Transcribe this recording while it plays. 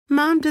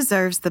Mom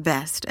deserves the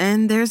best,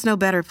 and there's no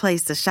better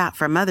place to shop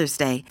for Mother's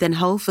Day than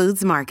Whole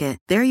Foods Market.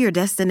 They're your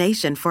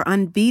destination for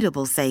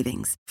unbeatable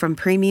savings, from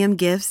premium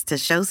gifts to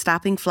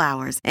show-stopping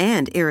flowers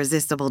and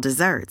irresistible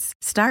desserts.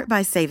 Start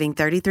by saving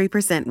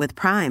 33% with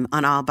Prime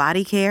on all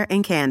body care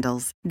and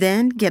candles.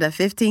 Then get a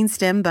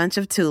 15-stem bunch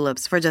of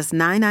tulips for just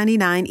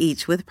 $9.99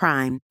 each with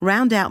Prime.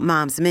 Round out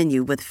Mom's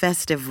menu with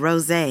festive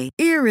rosé,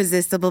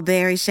 irresistible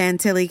berry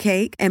chantilly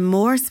cake, and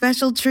more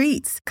special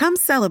treats. Come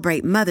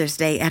celebrate Mother's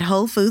Day at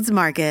Whole Foods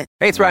Market.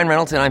 Hey, it's Ryan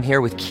Reynolds, and I'm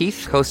here with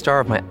Keith, co-star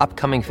of my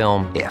upcoming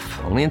film, If,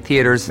 only in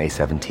theaters May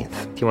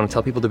 17th. Do you want to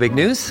tell people the big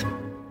news?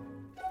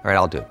 All right,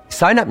 I'll do it.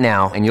 Sign up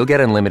now and you'll get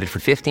unlimited for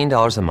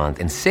 $15 a month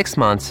and 6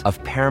 months of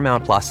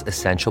Paramount Plus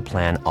Essential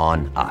Plan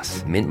on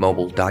us.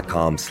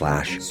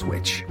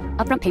 MintMobile.com/switch.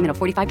 Upfront payment of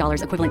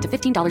 $45 equivalent to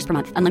 $15 per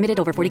month. Unlimited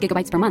over 40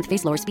 gigabytes per month.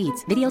 Face lower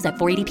speeds. Videos at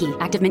 480p.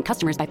 Active Mint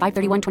customers by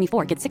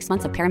 531.24 get 6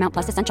 months of Paramount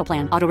Plus Essential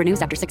Plan. Auto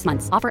renews after 6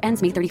 months. Offer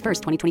ends May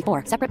 31st,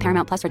 2024. Separate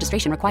Paramount Plus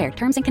registration required.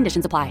 Terms and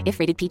conditions apply if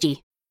rated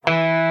PG.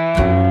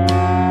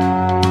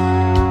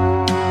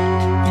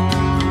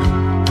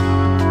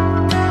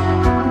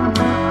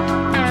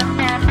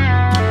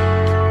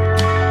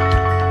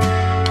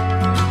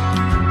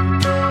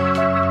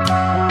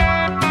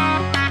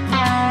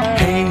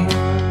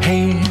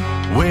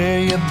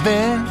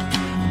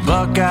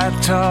 Buckeye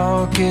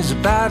Talk is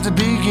about to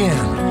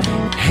begin.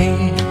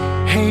 Hey,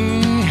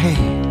 hey,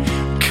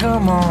 hey,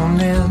 come on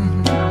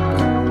in.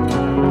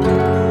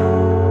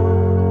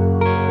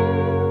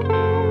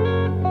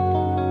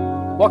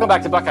 Welcome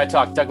back to Buckeye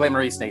Talk. Doug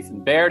Lesmerises,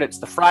 Nathan Baird. It's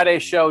the Friday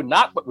show,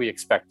 not what we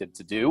expected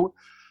to do,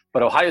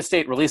 but Ohio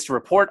State released a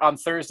report on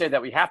Thursday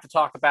that we have to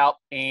talk about,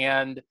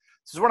 and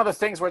this is one of the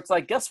things where it's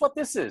like, guess what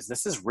this is?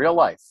 This is real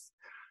life.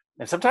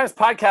 And sometimes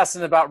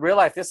podcasting about real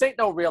life, this ain't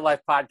no real life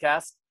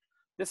podcast.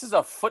 This is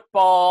a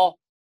football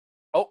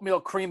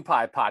oatmeal cream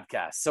pie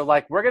podcast. So,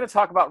 we're going to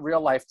talk about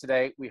real life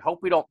today. We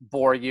hope we don't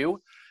bore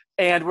you.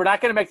 And we're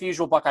not going to make the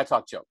usual Buckeye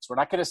Talk jokes. We're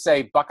not going to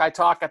say Buckeye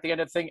Talk at the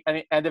end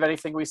of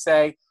anything we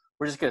say.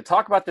 We're just going to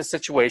talk about this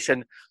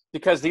situation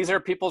because these are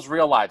people's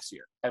real lives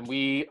here. And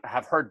we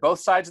have heard both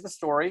sides of the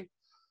story.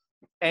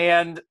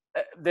 And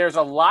there's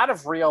a lot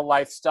of real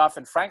life stuff.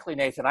 And frankly,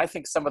 Nathan, I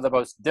think some of the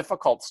most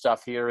difficult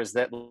stuff here is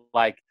that,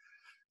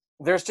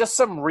 there's just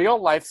some real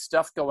life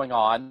stuff going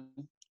on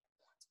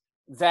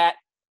that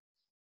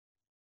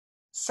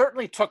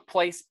certainly took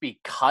place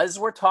because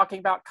we're talking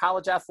about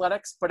college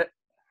athletics, but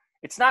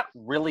it's not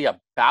really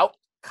about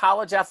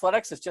college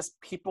athletics. It's just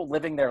people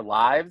living their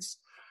lives.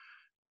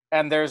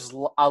 And there's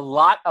a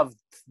lot of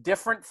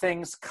different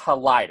things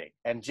colliding.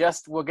 And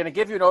we're going to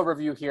give you an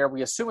overview here.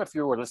 We assume if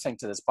you were listening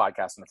to this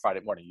podcast on a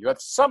Friday morning, you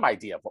have some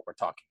idea of what we're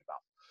talking about.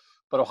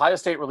 But Ohio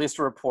State released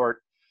a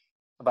report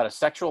about a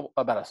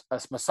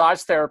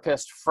massage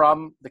therapist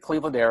from the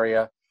Cleveland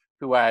area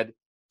who had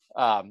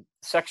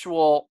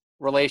sexual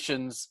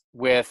relations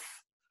with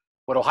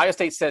what Ohio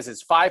State says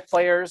is 5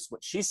 players,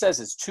 what she says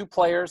is 2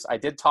 players. I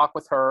did talk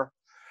with her,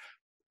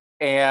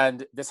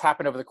 and this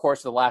happened over the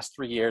course of the last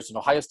 3 years, and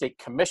Ohio State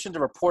commissioned a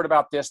report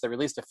about this. They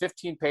released a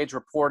 15-page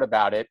report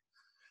about it,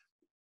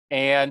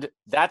 and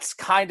that's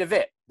kind of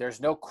it. There's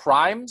no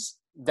crimes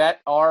that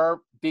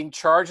are being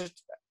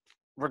charged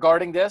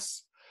regarding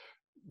this.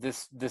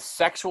 This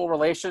sexual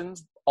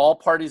relations, all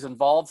parties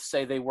involved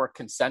say they were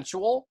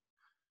consensual.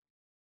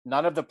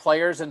 None of the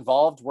players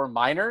involved were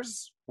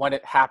minors when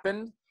it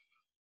happened.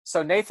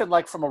 So Nathan,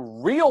 from a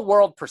real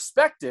world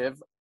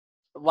perspective,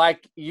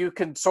 you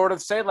can sort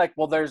of say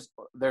well, there's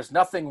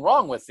nothing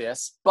wrong with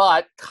this,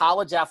 but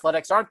college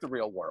athletics aren't the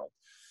real world.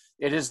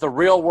 It is the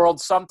real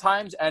world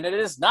sometimes, and it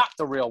is not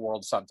the real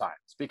world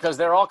sometimes, because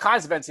there are all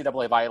kinds of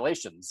NCAA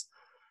violations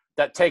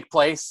that take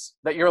place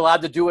that you're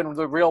allowed to do in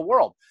the real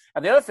world.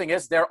 And the other thing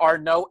is there are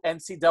no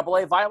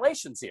NCAA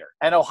violations here.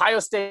 And Ohio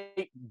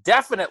State,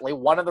 definitely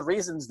one of the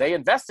reasons they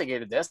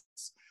investigated this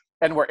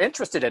and were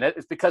interested in it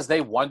is because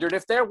they wondered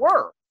if there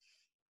were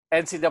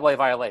NCAA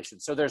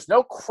violations. So there's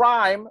no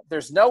crime,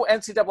 there's no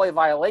NCAA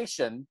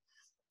violation.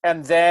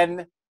 And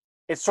then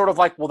it's sort of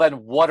well,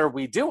 then what are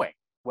we doing?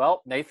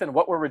 Well, Nathan,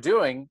 what we're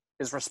doing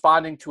is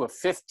responding to a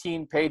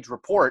 15-page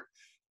report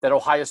that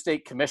Ohio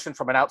State commissioned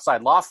from an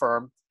outside law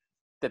firm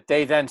that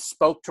they then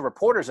spoke to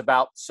reporters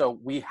about. So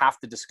we have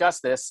to discuss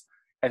this.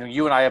 And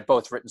you and I have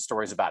both written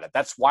stories about it.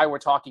 That's why we're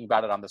talking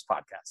about it on this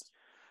podcast.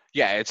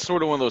 Yeah, it's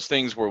sort of one of those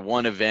things where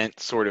one event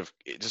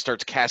it just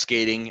starts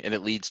cascading and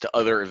it leads to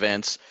other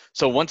events.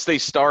 So once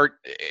this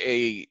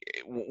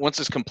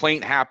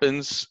complaint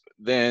happens,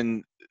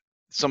 then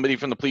somebody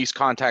from the police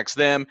contacts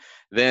them,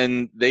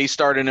 then they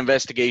start an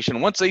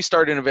investigation. Once they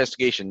start an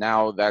investigation,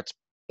 now that's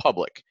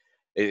public.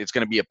 It's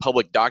going to be a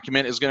public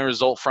document is going to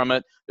result from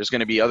it. There's going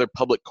to be other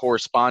public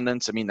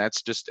correspondence. I mean,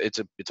 that's just, it's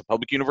a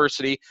public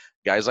university.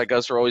 Guys like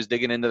us are always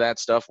digging into that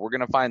stuff. We're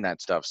going to find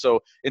that stuff.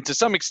 So, and to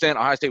some extent,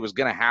 Ohio State was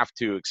going to have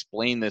to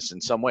explain this in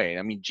some way.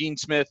 I mean, Gene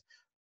Smith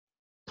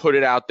put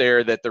it out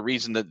there that the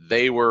reason that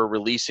they were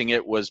releasing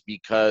it was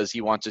because he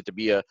wants it to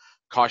be a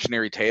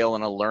cautionary tale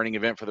and a learning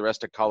event for the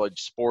rest of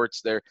college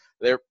sports.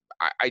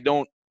 I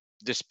don't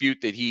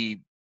dispute that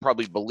he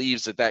probably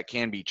believes that that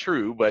can be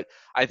true, but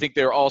I think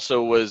there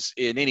also was,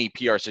 in any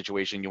PR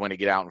situation, you want to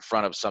get out in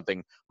front of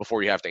something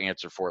before you have to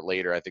answer for it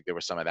later. I think there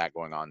was some of that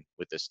going on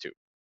with this too.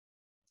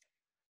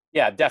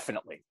 Yeah,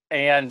 definitely.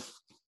 And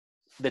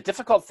the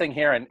difficult thing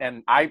here,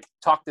 and I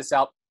talked this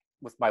out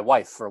with my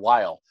wife for a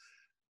while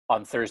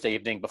on Thursday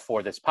evening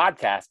before this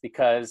podcast,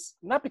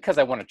 not because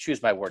I want to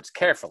choose my words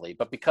carefully,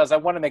 but because I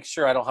want to make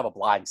sure I don't have a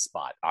blind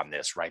spot on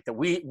this, right? That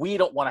we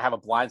don't want to have a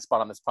blind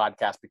spot on this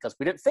podcast because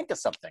we didn't think of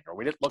something or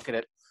we didn't look at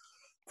it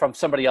from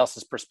somebody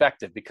else's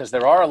perspective, because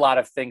there are a lot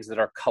of things that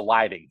are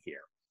colliding here.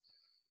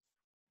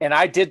 And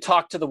I did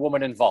talk to the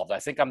woman involved. I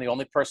think I'm the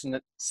only person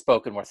that's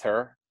spoken with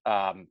her.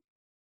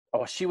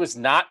 She was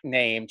not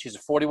named. She's a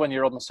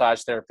 41-year-old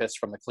massage therapist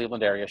from the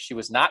Cleveland area. She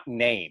was not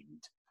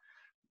named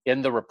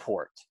in the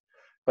report.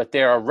 But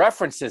there are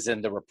references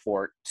in the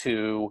report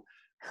to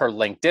her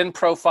LinkedIn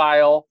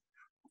profile,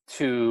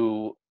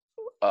 to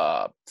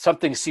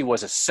something she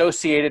was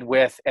associated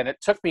with. And it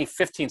took me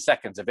 15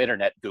 seconds of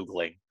internet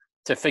Googling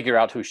to figure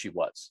out who she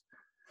was.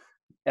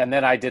 And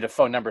then I did a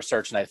phone number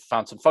search and I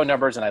found some phone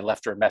numbers and I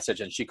left her a message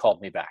and she called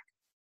me back.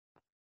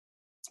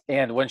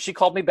 And when she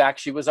called me back,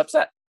 she was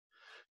upset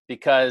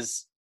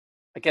because,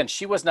 again,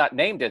 she was not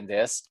named in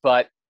this,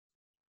 but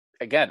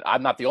again,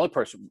 I'm not the only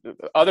person.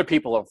 Other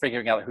people are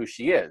figuring out who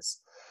she is.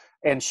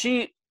 And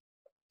she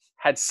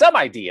had some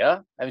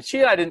idea. I mean,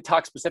 she and I didn't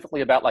talk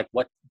specifically about, like,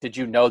 what did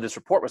you know this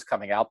report was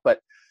coming out? But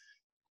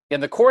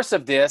in the course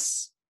of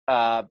this,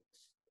 the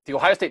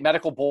Ohio State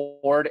Medical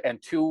Board and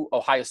 2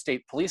 Ohio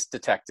State police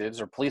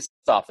detectives or police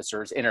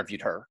officers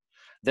interviewed her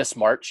this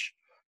March.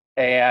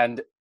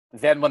 And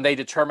then when they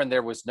determined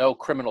there was no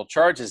criminal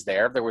charges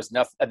there was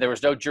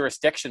no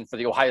jurisdiction for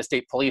the Ohio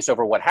State police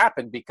over what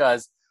happened,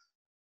 because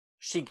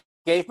she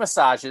gave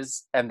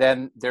massages, and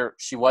then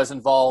she was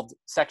involved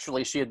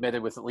sexually, she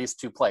admitted, with at least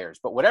 2 players.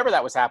 But whatever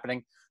that was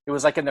happening, it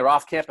was like in their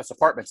off-campus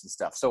apartments and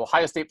stuff. So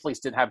Ohio State police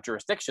didn't have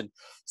jurisdiction.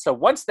 So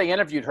once they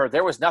interviewed her,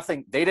 there was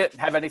nothing, they didn't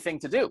have anything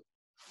to do.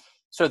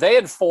 So they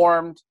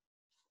informed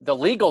the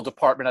legal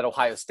department at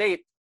Ohio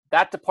State.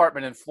 That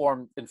department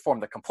informed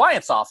the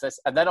compliance office,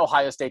 and then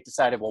Ohio State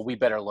decided, well, we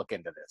better look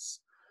into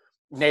this.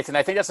 Nathan,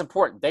 I think that's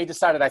important. They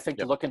decided, I think,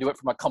 to look into it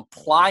from a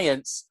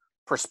compliance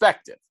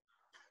perspective.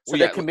 So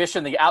they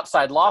commissioned the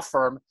outside law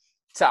firm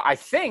to, I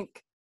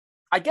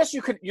guess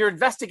you're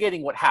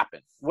investigating what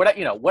happened.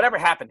 Whatever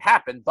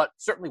happened. But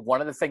certainly one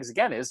of the things,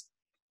 again, is,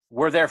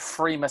 were there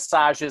free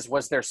massages?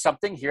 Was there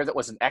something here that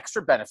was an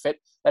extra benefit?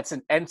 That's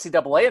an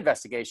NCAA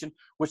investigation,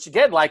 which,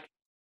 again, like,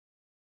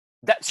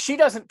 that she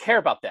doesn't care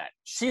about that.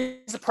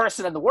 She's a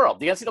person in the world.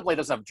 The NCAA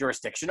doesn't have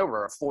jurisdiction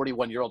over a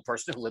 41-year-old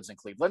person who lives in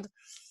Cleveland.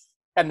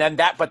 And then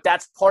but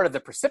that's part of the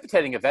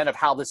precipitating event of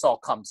how this all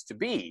comes to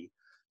be.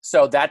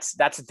 So that's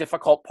a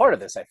difficult part of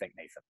this, I think,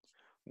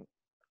 Nathan.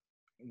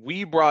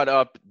 We brought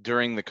up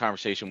during the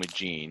conversation with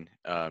Gene,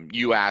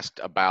 you asked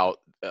about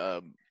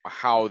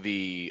how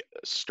the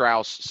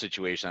Strauss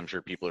situation, I'm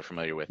sure people are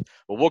familiar with.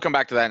 Well, we'll come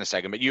back to that in a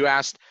second. But you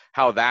asked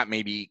how that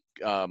maybe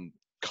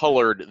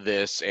colored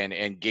this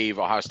and gave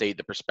Ohio State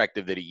the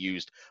perspective that he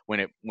used when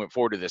it went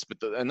forward to this. But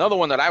another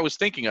one that I was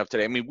thinking of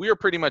today, I mean, we are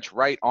pretty much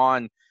right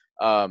on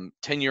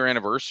 10-year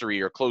anniversary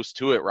or close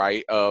to it,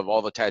 right, of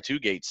all the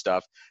Tattoo-Gate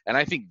stuff. And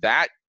I think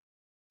that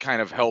kind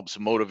of helps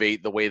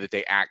motivate the way that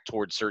they act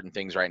towards certain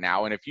things right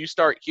now. And if you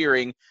start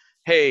hearing,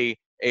 hey,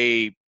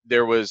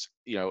 there was,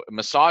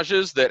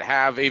 massages that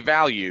have a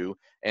value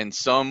and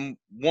some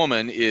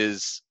woman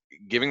is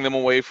giving them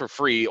away for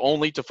free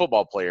only to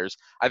football players,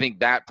 I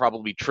think that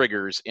probably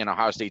triggers in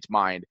Ohio State's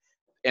mind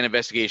an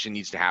investigation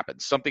needs to happen.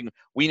 Something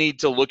we need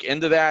to look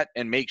into that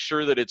and make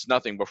sure that it's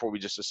nothing before we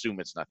just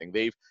assume it's nothing.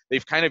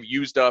 They've kind of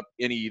used up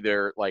any of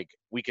their, like,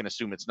 we can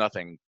assume it's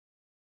nothing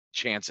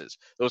chances.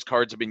 Those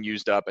cards have been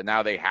used up, and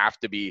now they have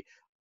to be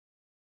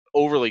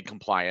overly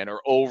compliant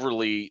or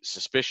overly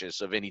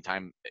suspicious of any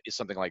time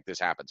something like this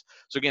happens.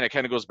 So again, it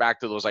kind of goes back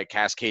to those, like,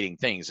 cascading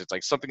things. It's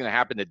like something that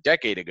happened a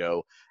decade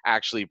ago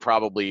actually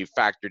probably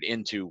factored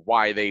into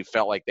why they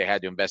felt like they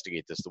had to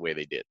investigate this the way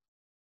they did.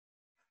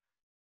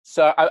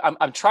 So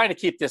I'm trying to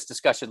keep this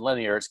discussion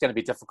linear. It's going to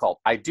be difficult.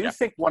 I do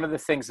think one of the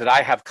things that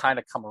I have kind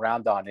of come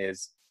around on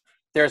is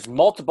there's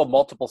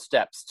multiple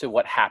steps to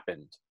what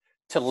happened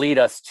to lead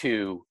us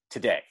to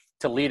today,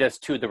 to lead us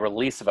to the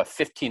release of a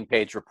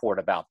 15-page report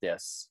about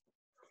this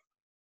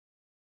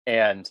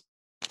and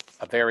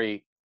a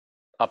very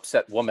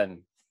upset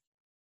woman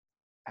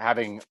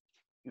having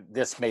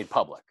this made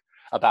public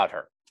about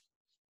her.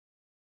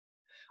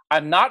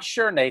 I'm not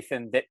sure,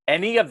 Nathan, that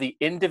any of the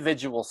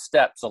individual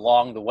steps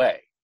along the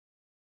way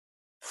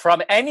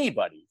from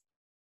anybody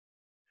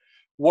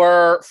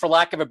were, for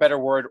lack of a better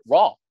word,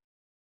 wrong,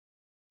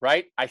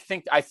 right? I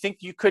think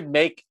you could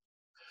make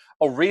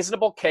a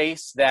reasonable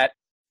case that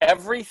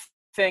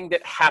everything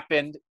that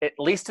happened, at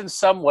least in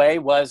some way,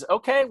 was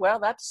okay.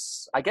 Well,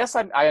 I guess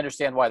I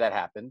understand why that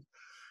happened,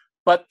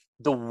 but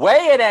the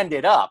way it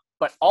ended up,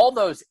 but all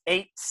those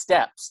 8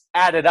 steps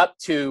added up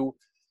to,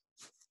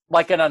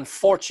 like, an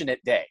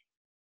unfortunate day,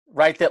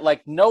 right? That,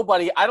 like,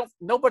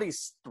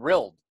 nobody's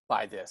thrilled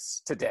by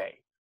this today.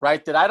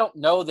 right? That I don't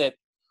know that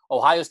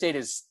Ohio State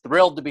is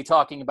thrilled to be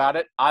talking about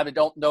it. I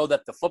don't know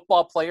that the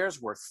football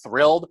players were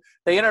thrilled.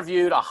 They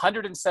interviewed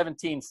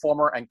 117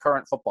 former and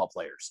current football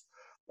players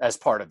as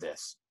part of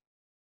this.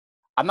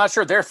 I'm not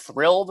sure they're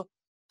thrilled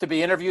to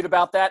be interviewed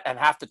about that and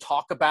have to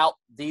talk about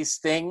these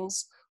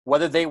things,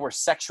 whether they were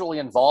sexually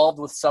involved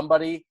with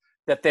somebody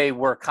that they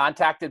were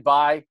contacted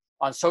by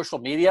on social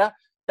media.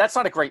 That's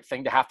not a great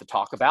thing to have to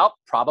talk about,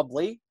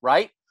 probably,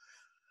 right?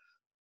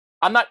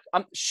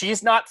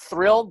 She's not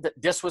thrilled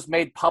that this was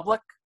made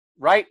public,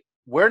 right?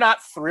 We're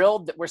not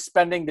thrilled that we're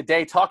spending the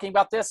day talking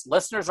about this.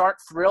 Listeners aren't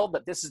thrilled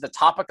that this is the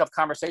topic of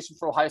conversation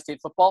for Ohio State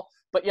football,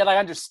 but yet I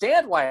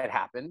understand why it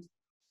happened.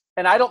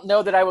 And I don't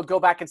know that I would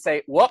go back and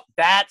say, whoop,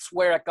 that's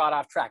where it got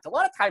off track. A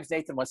lot of times,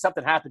 Nathan, when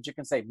something happens, you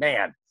can say,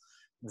 man,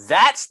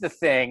 that's the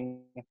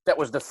thing that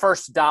was the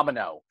first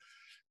domino.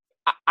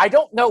 I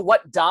don't know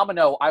what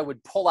domino I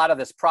would pull out of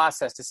this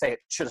process to say it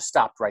should have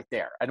stopped right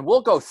there. And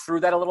we'll go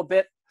through that a little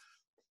bit.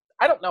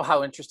 I don't know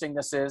how interesting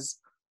this is.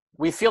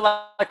 We feel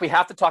like we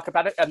have to talk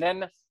about it. And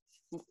then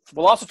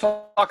we'll also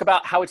talk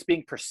about how it's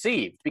being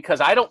perceived,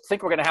 because I don't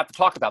think we're going to have to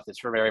talk about this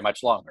for very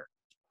much longer.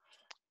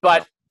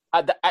 But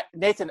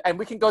Nathan, and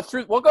we'll go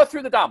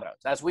through the dominoes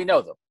as we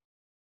know them.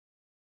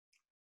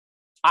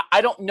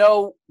 I don't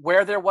know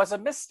where there was a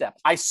misstep.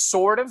 I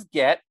sort of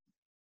get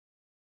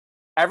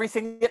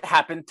everything that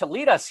happened to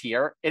lead us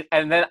here.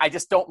 And then I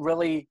just don't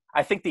really,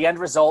 I think the end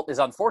result is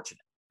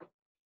unfortunate.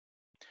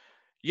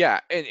 Yeah.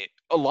 And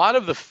a lot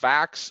of the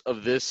facts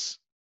of this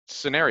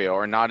scenario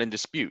are not in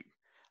dispute.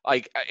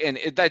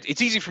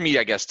 It's easy for me,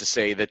 I guess, to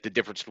say that the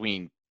difference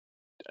between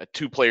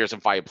 2 players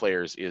and 5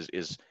 players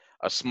is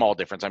a small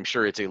difference. I'm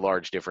sure it's a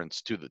large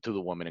difference to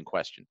the woman in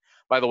question.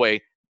 By the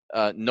way,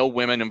 no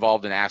women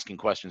involved in asking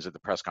questions at the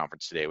press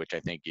conference today, which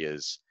I think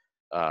is,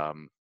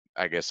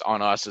 I guess,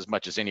 on us as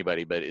much as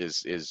anybody, but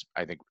is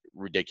I think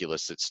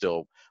ridiculous that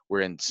still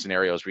we're in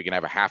scenarios where we can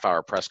have a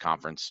half-hour press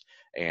conference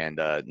and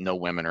no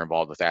women are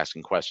involved with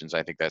asking questions.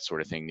 I think that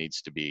sort of thing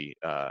needs to be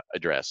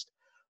addressed.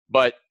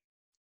 But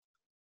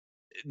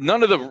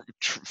none of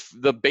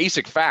the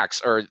basic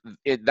facts are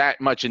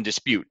that much in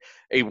dispute.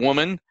 A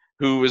woman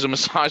who is a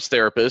massage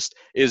therapist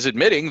is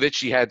admitting that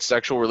she had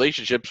sexual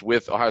relationships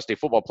with Ohio State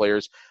football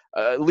players,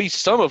 at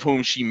least some of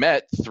whom she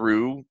met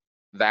through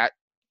that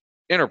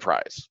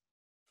enterprise.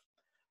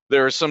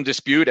 There is some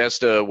dispute as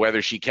to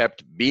whether she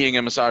kept being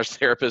a massage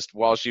therapist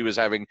while she was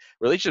having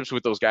relationships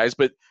with those guys,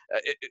 but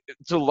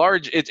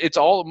it's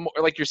all more,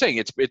 like you're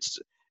saying,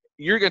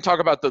 you're going to talk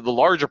about the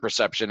larger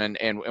perception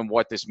and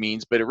what this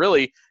means, but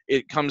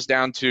it comes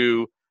down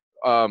to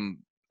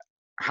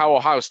how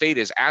Ohio State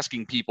is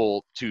asking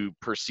people to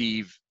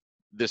perceive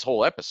this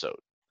whole episode.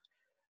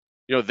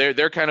 You know,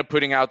 they're kind of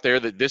putting out there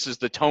that this is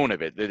the tone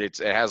of it, that it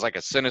has like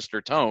a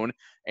sinister tone.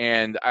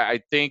 And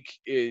I think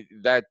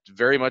that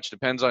very much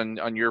depends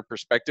on your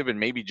perspective and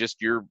maybe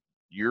just your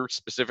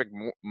specific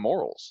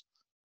morals.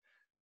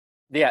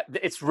 Yeah,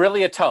 it's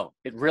really a tone.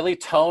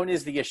 Tone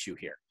is the issue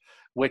here,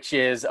 which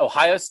is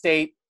Ohio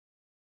State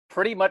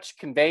pretty much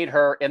conveyed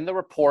her in the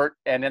report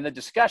and in the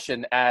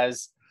discussion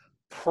as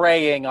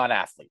preying on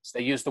athletes.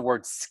 They use the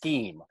word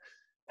scheme,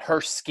 her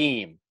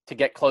scheme to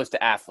get close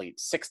to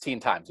athletes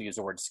 16 times. They use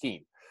the word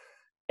scheme.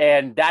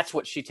 And that's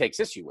what she takes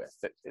issue with.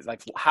 It's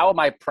like, how am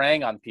I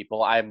preying on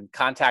people? I'm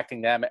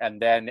contacting them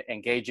and then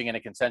engaging in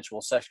a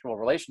consensual sexual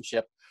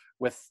relationship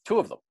with 2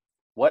 of them.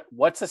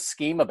 What's a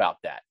scheme about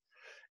that?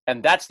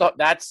 And I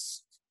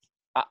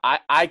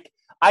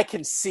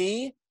can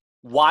see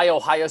why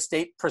Ohio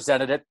State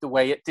presented it the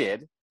way it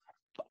did.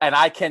 And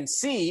I can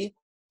see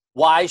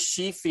why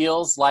she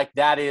feels like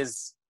that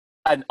is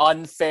an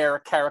unfair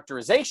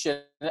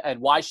characterization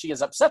and why she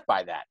is upset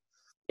by that.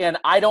 And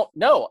I don't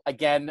know.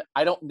 Again,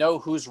 I don't know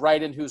who's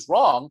right and who's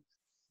wrong.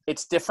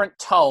 It's different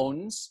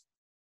tones.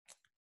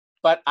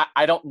 But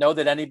I don't know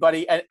that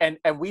anybody – and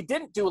we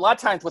didn't do a lot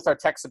of times with our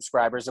tech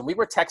subscribers, and we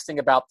were texting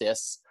about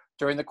this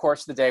during the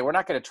course of the day. We're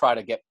not going to try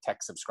to get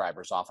tech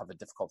subscribers off of a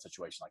difficult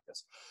situation like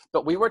this.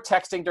 But we were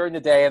texting during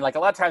the day, and like a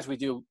lot of times we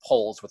do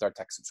polls with our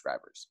tech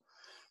subscribers.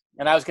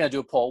 And I was going to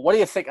do a poll. What do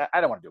you think?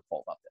 I don't want to do a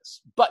poll about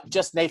this. But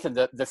just, Nathan,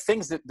 the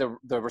things that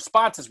the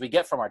responses we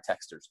get from our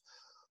texters,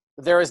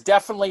 there is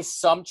definitely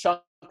some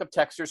chunk of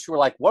texters who are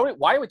like,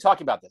 why are we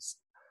talking about this?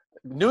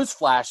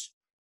 Newsflash,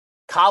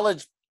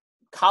 college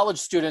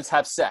students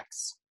have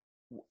sex.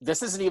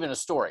 This isn't even a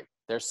story.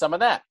 There's some of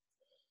that.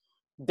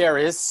 There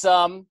is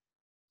some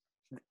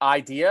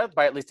idea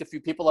by at least a few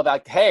people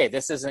about, hey,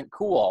 this isn't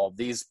cool.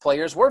 These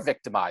players were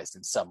victimized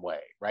in some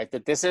way, right?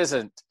 That this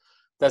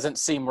doesn't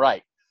seem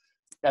right.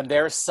 And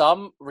there's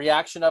some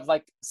reaction of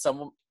like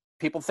some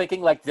people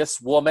thinking like this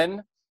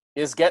woman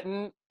is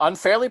getting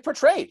unfairly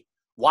portrayed.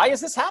 Why is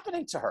this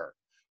happening to her?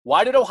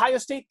 Why did Ohio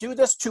State do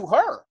this to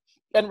her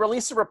and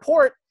release a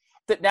report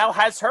that now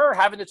has her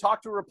having to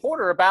talk to a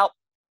reporter about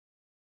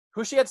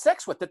who she had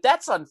sex with?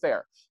 That's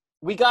unfair.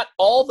 We got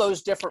all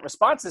those different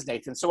responses,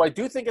 Nathan. So I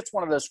do think it's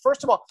one of those.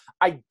 First of all,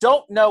 I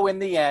don't know in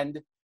the end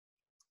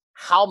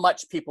how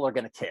much people are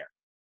going to care.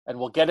 And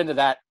we'll get into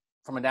that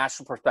from a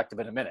national perspective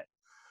in a minute.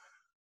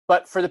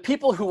 But for the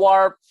people who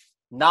are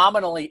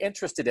nominally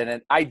interested in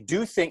it, I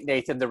do think,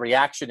 Nathan, the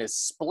reaction is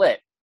split,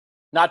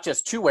 not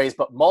just two ways,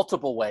 but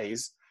multiple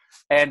ways.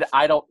 And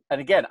I don't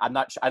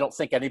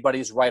think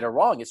anybody's right or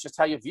wrong. It's just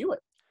how you view it.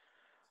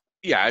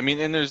 Yeah, I mean,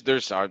 and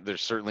there's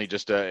certainly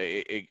just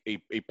a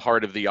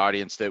part of the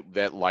audience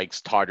that likes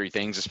tawdry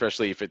things,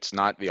 especially if it's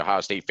not the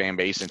Ohio State fan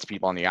base. It's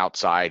people on the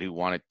outside who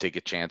want to take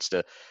a chance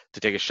to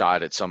take a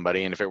shot at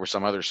somebody. And if it were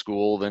some other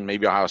school, then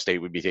maybe Ohio State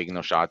would be taking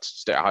those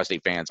shots. Ohio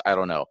State fans, I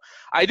don't know.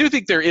 I do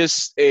think there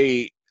is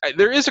a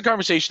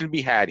conversation to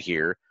be had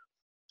here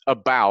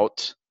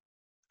about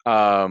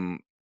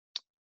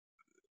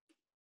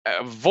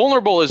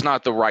vulnerable is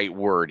not the right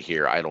word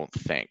here, I don't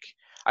think.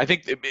 I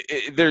think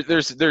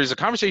there's a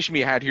conversation to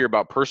be had here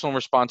about personal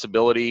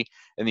responsibility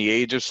in the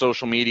age of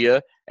social media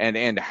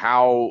and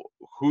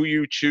who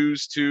you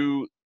choose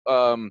to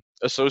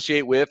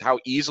associate with, how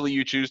easily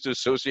you choose to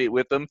associate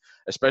with them,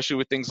 especially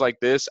with things like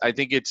this. I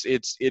think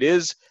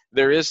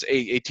there is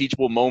a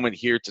teachable moment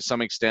here to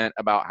some extent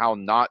about how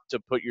not to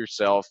put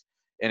yourself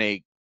in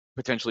a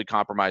potentially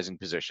compromising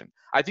position.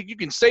 I think you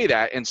can say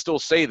that and still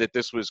say that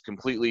this was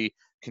completely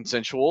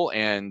consensual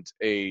and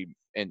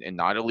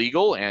not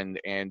illegal and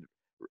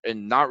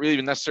not really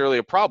even necessarily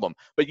a problem,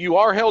 but you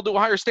are held to a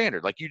higher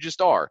standard. Like you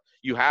just are.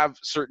 You have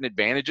certain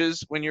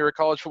advantages when you're a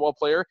college football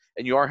player,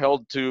 and you are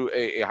held to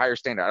a higher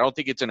standard. I don't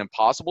think it's an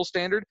impossible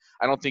standard.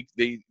 I don't think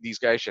these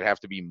guys should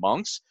have to be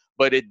monks,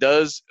 but it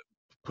does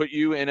put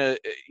you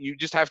you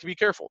just have to be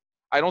careful.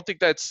 I don't think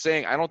that's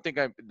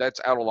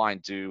out of line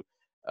to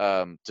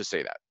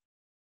say that.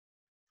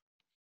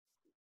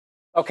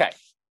 Okay.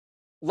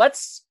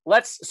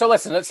 So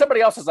listen,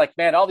 somebody else is like,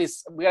 man,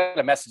 we got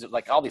a message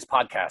like all these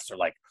podcasts are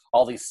like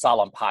all these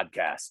solemn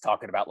podcasts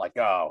talking about like,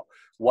 oh,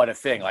 what a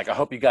thing. Like, I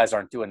hope you guys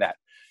aren't doing that.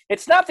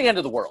 It's not the end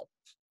of the world,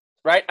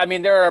 right? I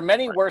mean, there are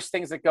many worse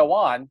things that go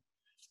on,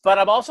 but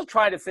I'm also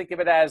trying to think of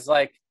it as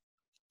like,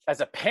 as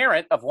a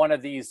parent of one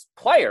of these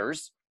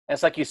players, and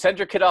it's like you send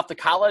your kid off to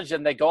college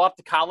and they go off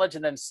to college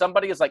and then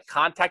somebody is like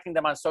contacting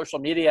them on social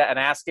media and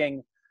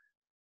asking,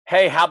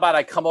 hey, how about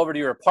I come over to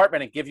your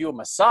apartment and give you a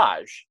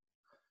massage?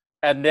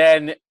 And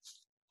then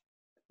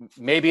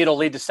maybe it'll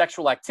lead to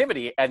sexual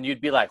activity. And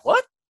you'd be like,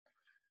 what?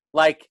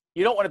 Like,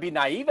 you don't want to be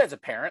naive as a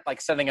parent, like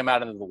sending them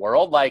out into the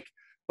world, like,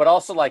 but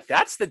also like,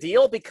 that's the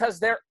deal because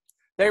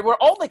they were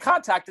only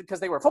contacted because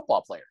they were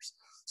football players.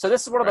 So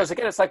this is one of those,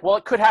 again, it's like, well,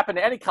 it could happen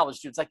to any college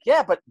student. It's like,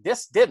 yeah, but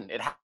this didn't.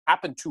 It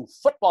happened to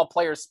football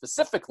players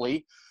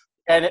specifically,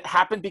 and it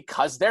happened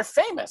because they're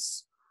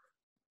famous.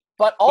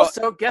 But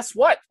also, guess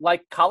what?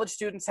 Like, college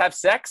students have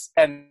sex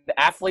and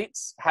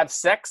athletes have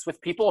sex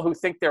with people who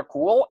think they're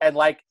cool. And,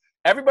 like,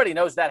 everybody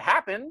knows that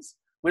happens.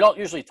 We don't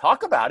usually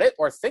talk about it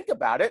or think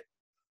about it.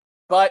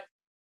 But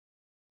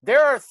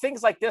there are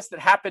things like this that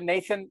happen,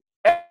 Nathan,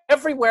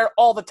 everywhere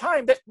all the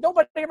time that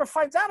nobody ever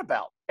finds out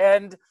about.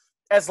 And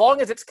as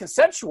long as it's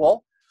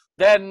consensual,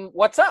 then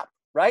what's up,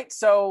 right?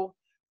 So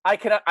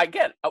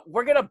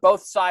we're going to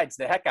both sides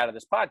the heck out of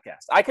this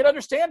podcast. I can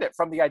understand it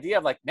from the idea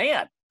of like,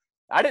 man,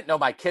 I didn't know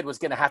my kid was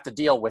going to have to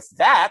deal with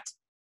that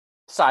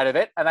side of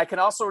it. And I can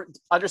also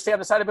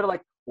understand the side of it of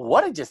like,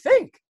 what did you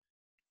think?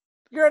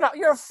 You're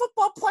a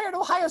football player at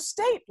Ohio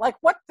State. Like,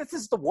 what? This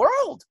is the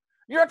world.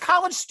 You're a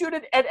college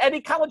student at any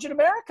college in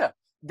America.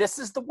 This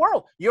is the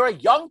world. You're a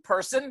young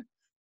person.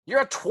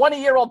 You're a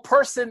 20-year-old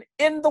person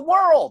in the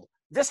world.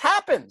 This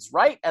happens,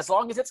 right? As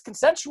long as it's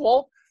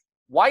consensual.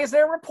 Why is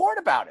there a report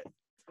about it?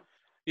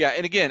 Yeah,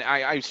 and again,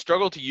 I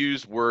struggle to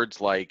use words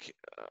like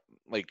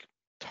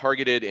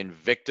targeted and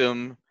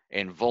victim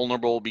and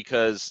vulnerable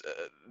because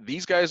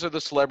these guys are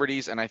the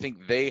celebrities, and I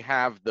think they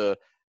have the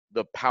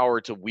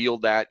power to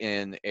wield that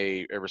in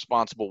a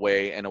responsible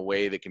way and a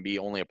way that can be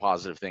only a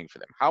positive thing for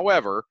them.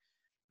 However,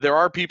 there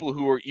are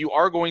people you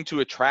are going to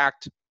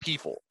attract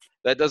people.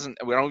 We don't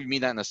even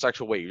mean that in a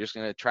sexual way. You're just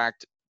going to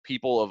attract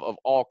people of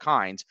all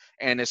kinds.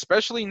 And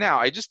especially now,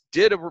 I just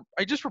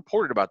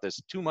reported about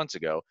this 2 months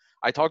ago.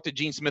 I talked to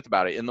Gene Smith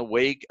about it in the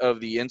wake of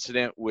the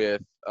incident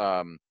with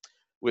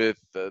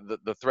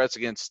the threats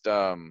against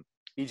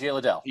E.J.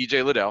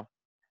 Liddell.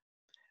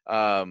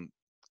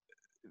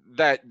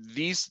 That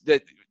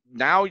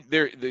now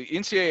the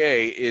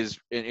NCAA is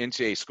in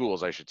NCAA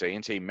schools, I should say,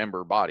 NCAA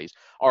member bodies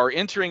are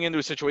entering into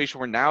a situation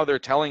where now they're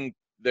telling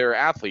their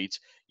athletes,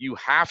 you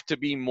have to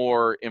be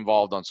more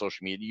involved on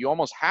social media. You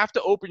almost have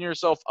to open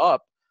yourself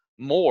up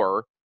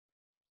more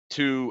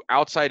to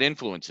outside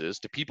influences,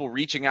 to people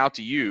reaching out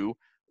to you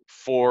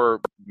for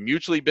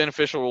mutually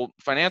beneficial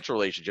financial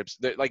relationships.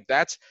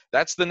 That's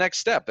the next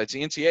step. That's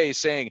the NCAA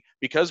saying,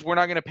 because we're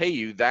not going to pay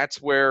you,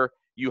 that's where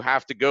you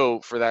have to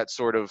go for that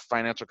sort of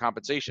financial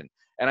compensation.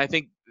 And I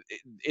think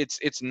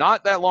it's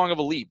not that long of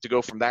a leap to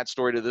go from that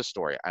story to this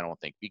story, I don't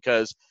think,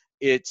 because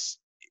it's,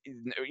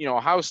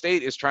 Ohio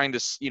State is trying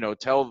to,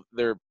 tell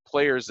their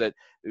players that,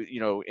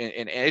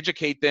 and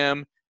educate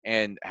them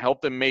and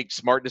help them make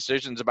smart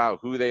decisions about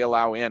who they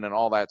allow in and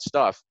all that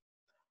stuff.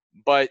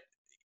 But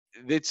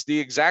it's the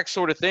exact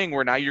sort of thing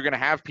where now you're going to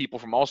have people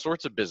from all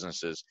sorts of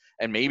businesses,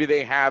 and maybe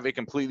they have a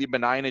completely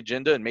benign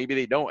agenda and maybe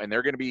they don't, and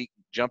they're going to be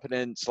jumping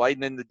in,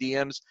 sliding in the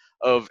DMs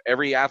of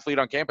every athlete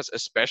on campus,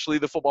 especially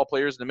the football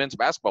players and the men's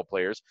basketball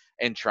players,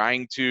 and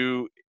trying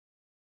to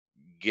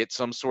get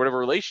some sort of a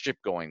relationship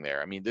going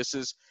there. I mean,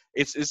 this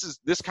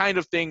kind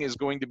of thing is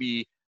going to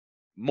be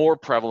more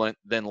prevalent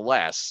than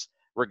less,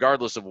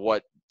 regardless of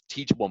what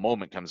teachable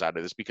moment comes out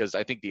of this, because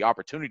I think the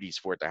opportunities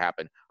for it to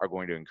happen are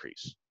going to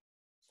increase.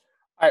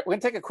 All right, we're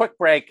going to take a quick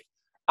break.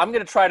 I'm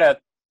going to try to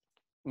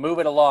move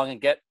it along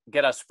and get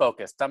us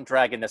focused. I'm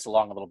dragging this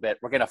along a little bit.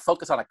 We're going to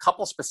focus on a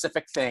couple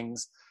specific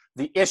things,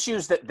 the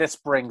issues that this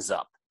brings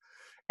up.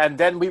 And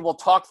then we will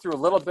talk through a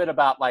little bit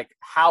about like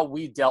how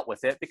we dealt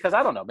with it, because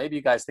I don't know, maybe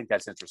you guys think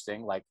that's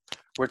interesting. Like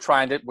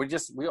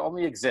we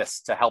only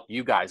exist to help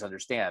you guys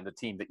understand the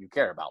team that you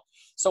care about.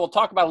 So we'll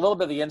talk about a little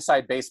bit of the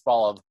inside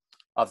baseball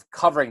of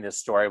covering this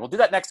story. We'll do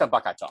that next on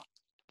Buckeye Talk.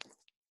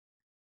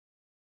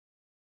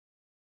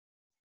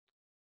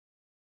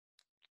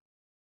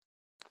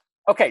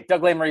 Okay,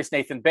 Doug Lesmerises,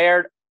 Nathan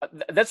Baird.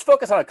 Let's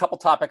focus on a couple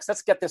topics.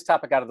 Let's get this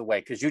topic out of the way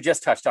because you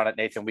just touched on it,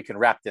 Nathan. We can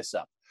wrap this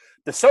up.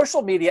 The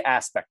social media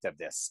aspect of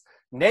this.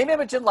 Name,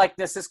 image, and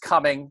likeness is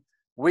coming.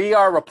 We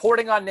are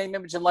reporting on name,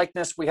 image, and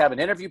likeness. We have an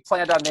interview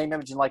planned on name,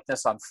 image, and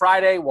likeness on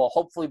Friday. We'll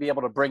hopefully be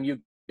able to bring you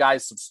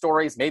guys some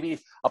stories, maybe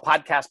a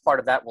podcast part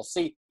of that. We'll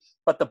see.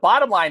 But the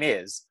bottom line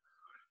is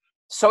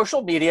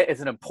social media is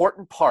an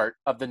important part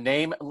of the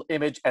name,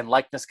 image, and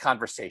likeness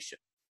conversation.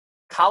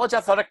 College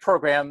athletic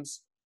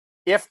programs,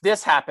 if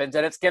this happens,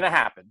 and it's going to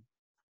happen,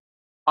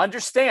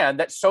 understand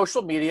that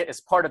social media is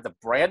part of the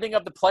branding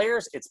of the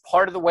players. It's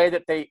part of the way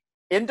that they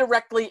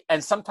indirectly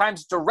and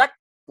sometimes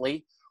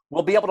directly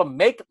will be able to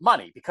make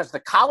money because the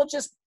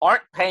colleges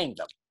aren't paying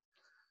them.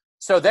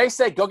 So they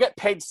say, go get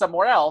paid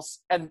somewhere else.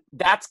 And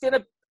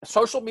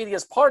social media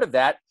is part of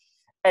that.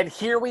 And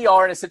here we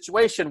are in a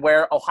situation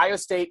where Ohio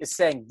State is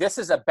saying this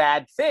is a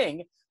bad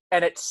thing.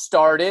 And it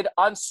started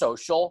on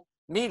social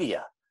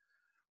media.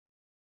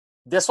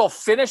 This will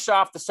finish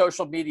off the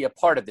social media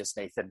part of this,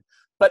 Nathan.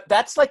 But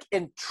that's like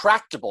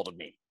intractable to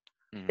me.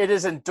 It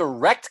is in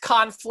direct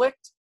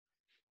conflict.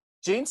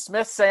 Gene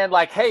Smith saying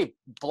like, hey,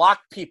 block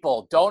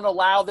people, don't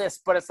allow this.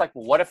 But it's like,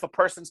 well, what if a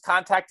person's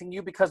contacting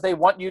you because they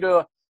want you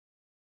to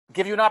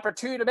give you an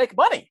opportunity to make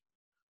money?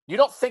 You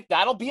don't think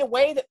that'll be a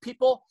way that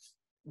people,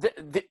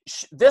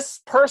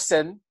 this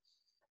person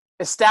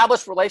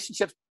established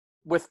relationships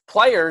with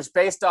players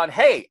based on,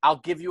 hey, I'll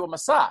give you a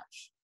massage.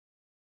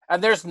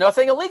 And there's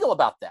nothing illegal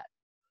about that.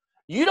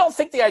 You don't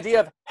think the idea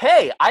of,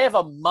 hey, I have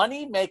a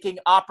money-making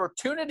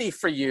opportunity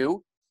for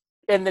you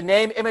in the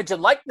name, image,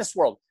 and likeness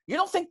world, you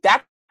don't think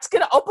that's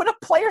going to open up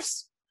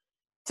players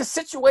to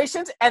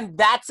situations? And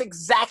that's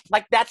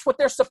that's what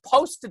they're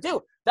supposed to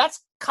do.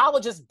 That's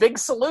college's big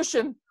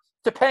solution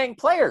to paying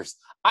players.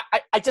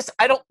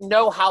 I don't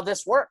know how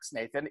this works,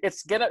 Nathan.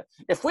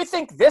 If we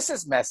think this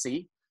is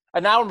messy,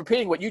 and now I'm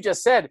repeating what you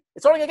just said,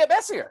 it's only going to get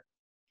messier.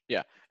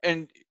 Yeah,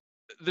 and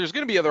there's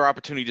going to be other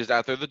opportunities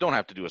out there that don't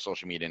have to do with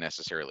social media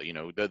necessarily. You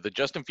know, the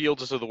Justin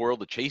Fields of the world,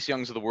 the Chase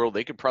Youngs of the world,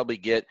 they could probably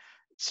get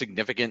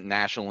significant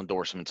national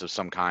endorsements of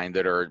some kind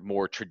that are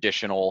more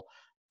traditional,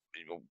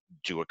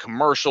 do a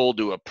commercial,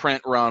 do a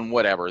print run,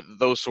 whatever,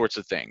 those sorts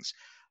of things.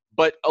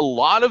 But a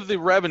lot of the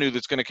revenue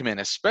that's going to come in,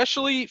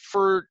 especially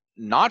for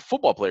not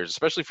football players,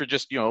 especially for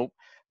just,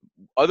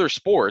 other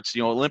sports,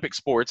 Olympic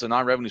sports and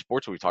non-revenue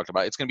sports that we talked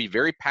about, it's going to be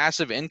very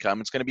passive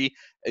income. It's going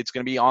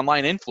to be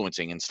online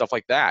influencing and stuff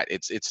like that.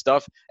 It's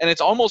stuff, and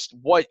it's almost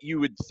what you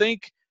would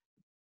think.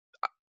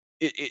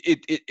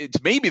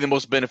 It's maybe the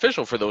most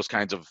beneficial for those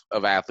kinds of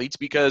athletes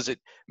because it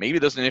maybe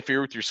doesn't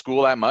interfere with your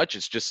school that much.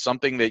 It's just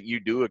something that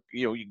you do.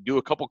 You do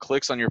a couple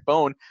clicks on your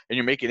phone and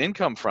you're making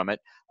income from it.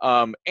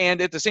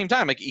 And at the same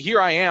time, like here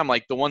I am,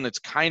 like the one that's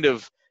kind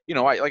of.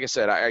 Like I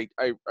said, I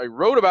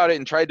wrote about it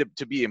and tried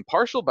to be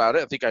impartial about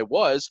it. I think I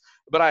was,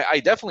 but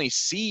I definitely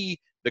see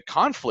the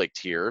conflict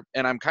here,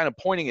 and I'm kind of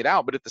pointing it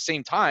out. But at the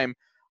same time,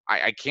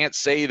 I can't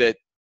say that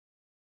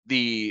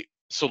the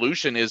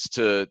solution is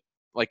to,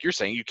 like you're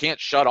saying, you can't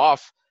shut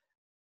off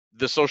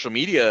the social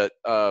media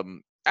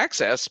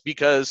access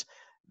because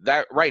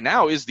that right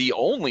now is the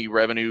only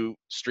revenue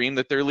stream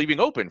that they're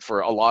leaving open for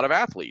a lot of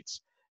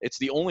athletes. It's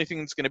the only thing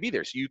that's going to be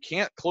there. So you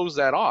can't close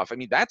that off. I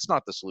mean, that's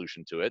not the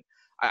solution to it.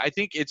 I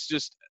think it's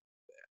just,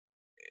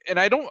 and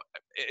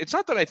it's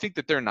not that I think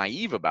that they're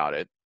naive about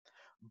it,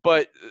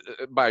 but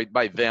by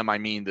them, I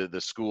mean the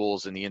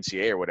schools and the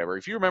NCAA or whatever.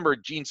 If you remember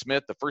Gene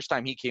Smith, the first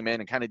time he came in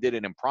and kind of did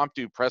an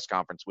impromptu press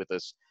conference with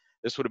us,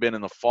 this would have been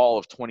in the fall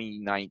of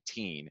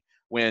 2019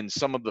 when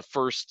some of the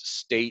first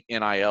state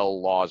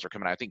NIL laws are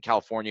coming out. I think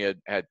California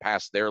had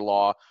passed their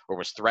law or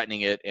was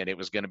threatening it, and it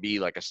was going to be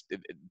like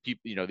the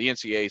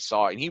NCAA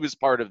saw it, and he was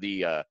part of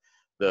the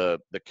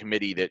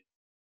committee that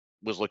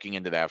was looking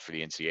into that for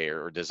the NCAA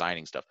or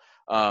designing stuff.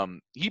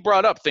 He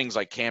brought up things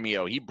like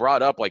Cameo. He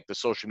brought up like the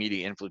social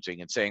media influencing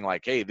and saying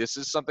like, hey, this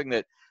is something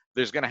that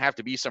there's going to have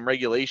to be some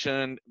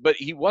regulation, but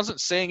he wasn't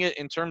saying it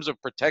in terms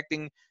of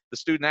protecting the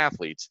student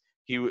athletes.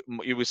 He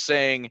was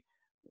saying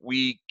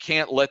we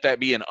can't let that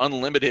be an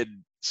unlimited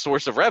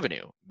source of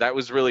revenue. That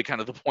was really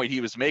kind of the point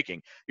he was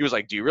making. He was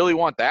like, do you really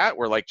want that?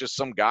 Where like just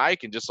some guy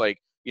can just like,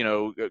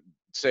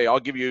 say, I'll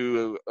give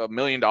you $1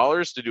 million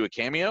to do a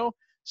cameo.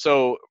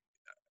 So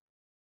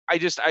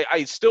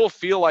I still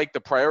feel like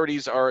the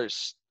priorities are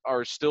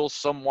still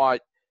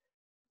somewhat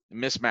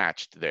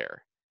mismatched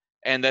there,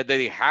 and that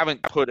they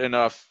haven't put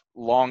enough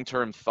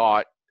long-term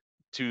thought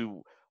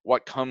to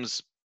what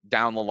comes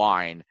down the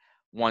line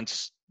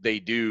once they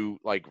do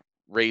like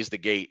raise the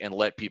gate and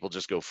let people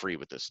just go free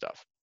with this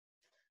stuff.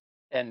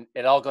 And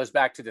it all goes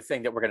back to the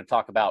thing that we're going to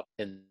talk about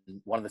in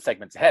one of the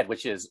segments ahead,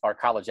 which is, are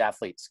college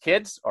athletes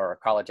kids or are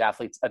college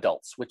athletes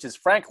adults, which is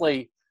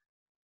frankly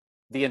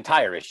the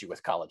entire issue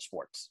with college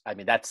sports. I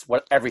mean, that's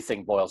what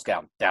everything boils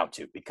down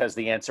to, because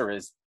the answer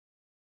is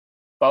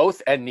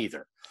both and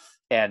neither.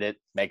 And it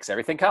makes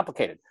everything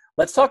complicated.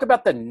 Let's talk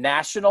about the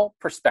national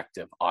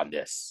perspective on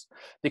this,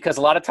 because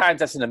a lot of times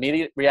that's an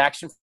immediate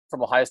reaction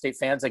from Ohio State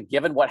fans. And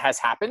given what has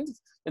happened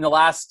in the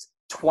last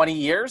 20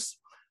 years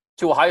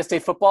to Ohio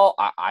State football,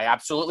 I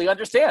absolutely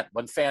understand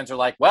when fans are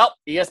like, well,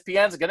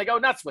 ESPN's going to go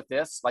nuts with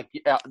this. Like,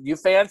 you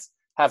fans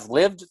have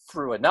lived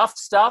through enough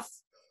stuff.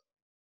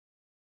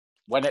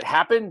 When it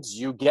happens,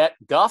 you get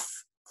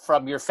guff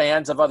from your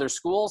fans of other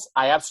schools.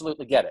 I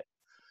absolutely get it.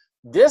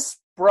 This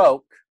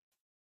broke,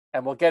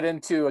 and we'll get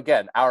into,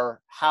 again,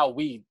 how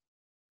we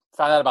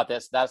found out about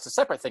this. That's a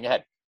separate thing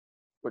ahead.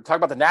 We're talking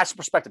about the national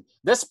perspective.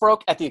 This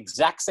broke at the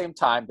exact same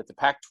time that the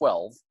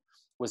Pac-12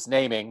 was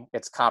naming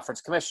its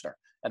conference commissioner.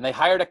 And they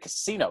hired a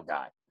casino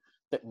guy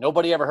that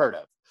nobody ever heard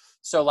of.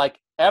 So like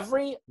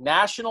every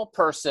national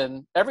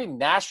person, every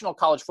national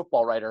college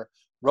football writer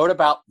wrote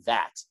about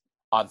that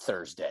on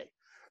Thursday.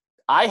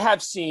 I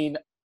have seen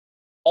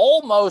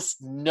almost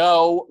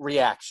no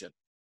reaction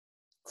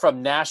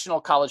from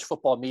national college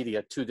football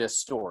media to this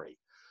story.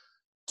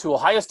 To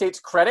Ohio State's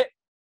credit,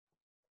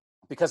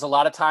 because a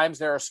lot of times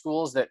there are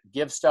schools that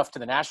give stuff to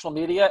the national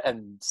media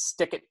and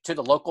stick it to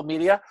the local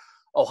media,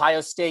 Ohio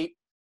State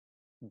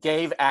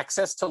gave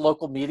access to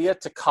local media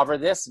to cover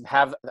this and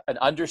have an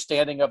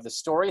understanding of the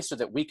story so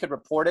that we could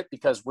report it,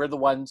 because we're the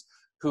ones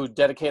who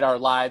dedicate our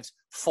lives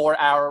for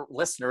our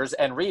listeners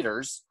and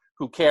readers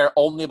who care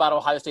only about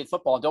Ohio State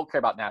football and don't care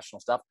about national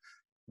stuff.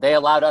 They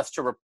allowed us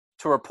to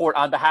report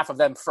on behalf of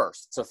them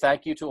first. So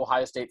thank you to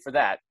Ohio State for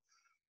that.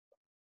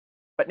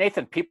 But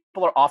Nathan,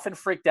 people are often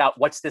freaked out.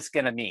 What's this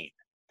going to mean?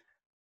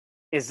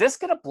 Is this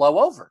going to blow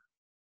over?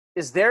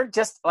 Is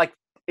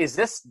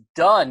this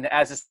done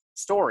as a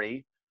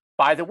story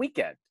by the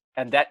weekend,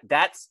 and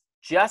that's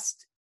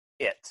just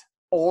it?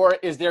 Or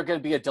is there going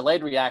to be a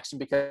delayed reaction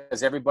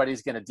because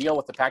everybody's going to deal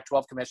with the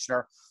Pac-12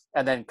 commissioner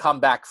and then come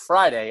back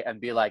Friday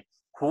and be like,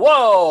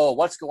 whoa,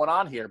 what's going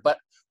on here? But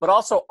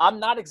also, I'm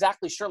not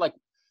exactly sure, like,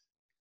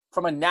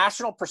 from a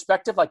national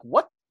perspective, like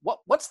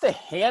what's the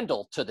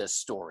handle to this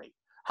story?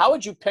 How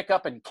would you pick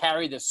up and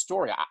carry this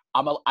story?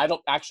 I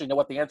don't actually know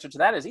what the answer to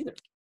that is either.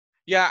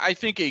 Yeah, I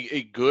think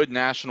a good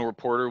national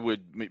reporter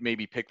would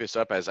maybe pick this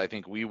up, as I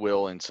think we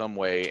will in some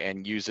way,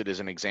 and use it as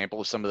an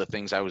example of some of the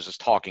things I was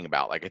just talking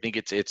about. Like, I think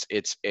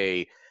it's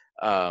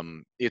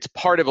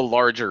part of a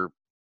larger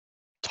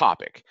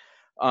topic.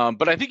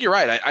 But I think you're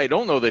right. I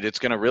don't know that it's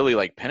going to really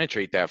like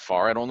penetrate that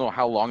far. I don't know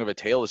how long of a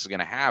tail this is going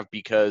to have,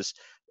 because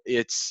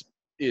it's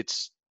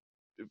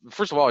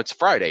first of all, it's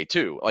Friday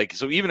too. Like,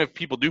 so even if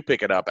people do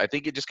pick it up, I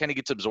think it just kind of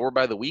gets absorbed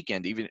by the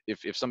weekend. Even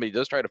if somebody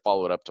does try to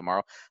follow it up tomorrow,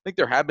 I think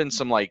there have been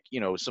some like,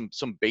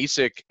 some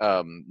basic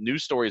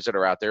news stories that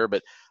are out there,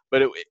 but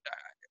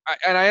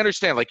and I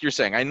understand, like you're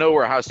saying, I know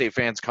where Ohio State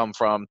fans come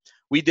from.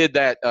 We did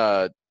that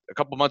a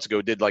couple months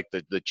ago, did like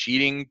the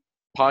cheating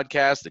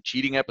podcast, the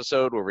cheating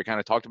episode, where we kind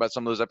of talked about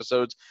some of those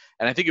episodes.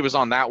 And I think it was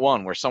on that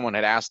one where someone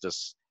had asked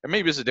us, or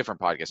maybe it's a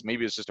different podcast,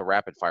 maybe it's just a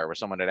rapid fire, where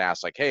someone had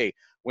asked like, hey,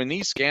 when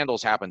these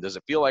scandals happen, does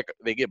it feel like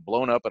they get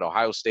blown up at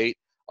Ohio State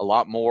a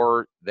lot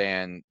more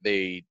than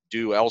they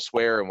do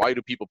elsewhere? And why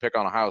do people pick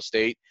on Ohio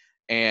State?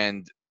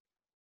 And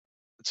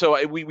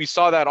so we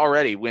saw that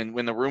already when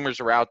the rumors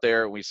are out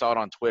there. We saw it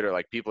on Twitter.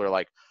 Like, people are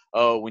like,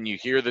 oh, when you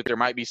hear that there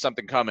might be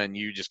something coming,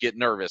 you just get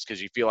nervous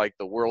because you feel like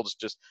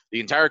the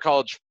entire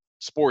college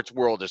sports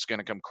world is going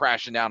to come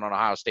crashing down on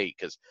Ohio State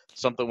because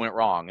something went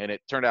wrong. And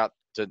it turned out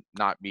to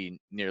not be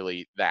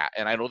nearly that.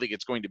 And I don't think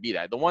it's going to be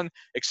that. The one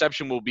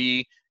exception will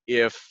be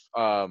if,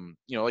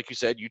 like you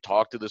said, you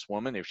talk to this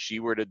woman, if she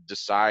were to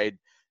decide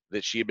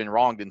that she had been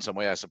wronged in some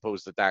way, I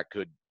suppose that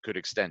could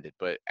extend it.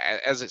 But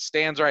as it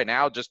stands right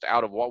now, just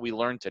out of what we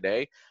learned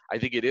today, I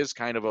think it is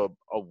kind of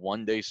a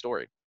one-day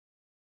story.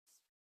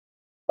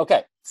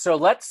 Okay, so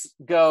let's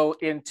go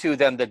into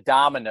then the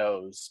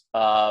dominoes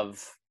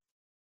of,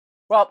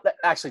 well,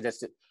 actually,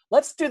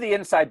 let's do the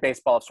inside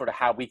baseball of sort of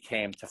how we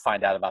came to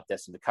find out about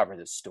this and to cover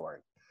this story.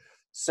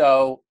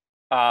 So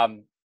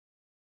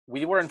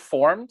we were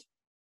informed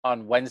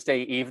on Wednesday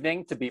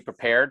evening to be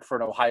prepared for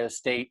an Ohio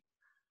State,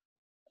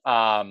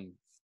 not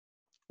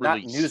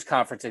news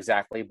conference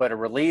exactly, but a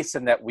release,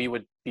 and that we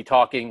would be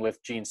talking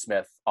with Gene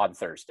Smith on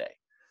Thursday.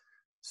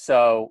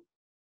 So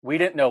we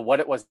didn't know what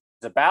it was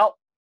about.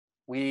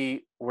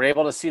 we were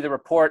able to see the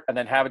report and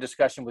then have a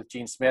discussion with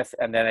Gene Smith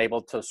and then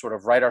able to sort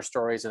of write our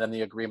stories. And then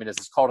the agreement is,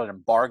 it's called an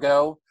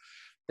embargo,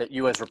 that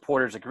you as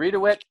reporters agree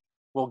to it.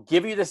 We'll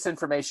give you this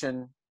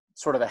information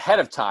sort of ahead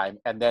of time,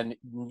 and then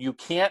you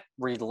can't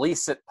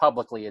release it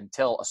publicly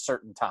until a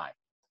certain time.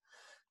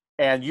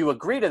 And you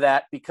agree to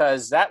that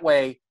because that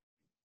way,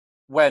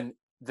 when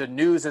the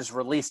news is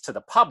released to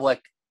the public,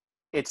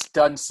 it's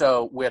done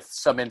so with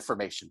some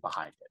information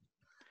behind it,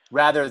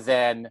 rather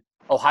than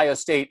Ohio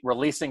State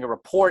releasing a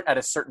report at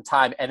a certain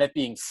time and it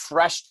being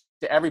fresh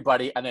to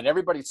everybody, and then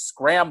everybody's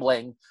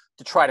scrambling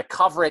to try to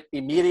cover it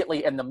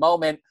immediately in the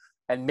moment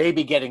and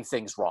maybe getting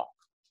things wrong.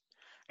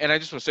 And I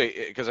just want to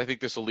say, because I think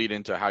this will lead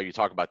into how you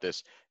talk about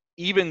this,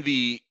 even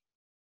the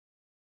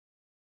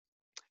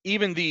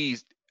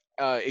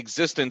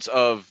existence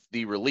of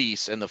the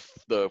release and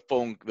the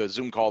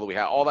Zoom call that we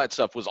had, all that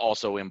stuff was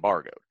also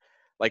embargoed.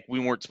 Like, we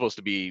weren't supposed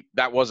to be,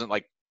 that wasn't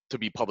like to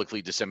be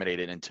publicly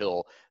disseminated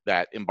until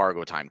that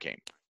embargo time came.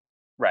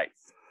 Right.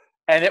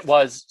 And it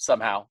was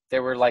somehow,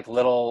 there were like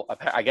little,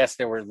 I guess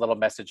there were little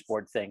message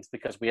board things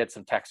because we had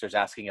some texters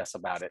asking us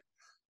about it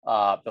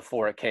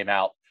before it came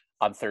out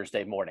on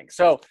Thursday morning.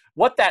 So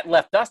what that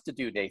left us to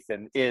do,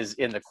 Nathan, is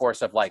in the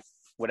course of like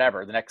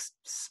whatever, the next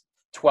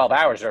 12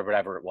 hours or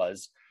whatever it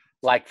was,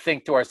 like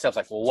think to ourselves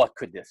like, well, what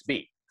could this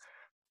be?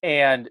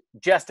 And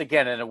just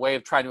again, in a way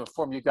of trying to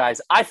inform you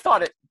guys, I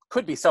thought it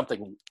could be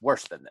something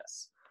worse than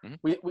this.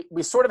 Mm-hmm.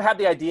 We sort of had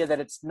the idea that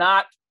it's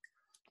not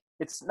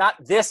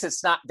this,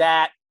 it's not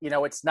that,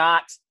 it's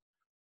not,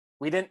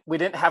 we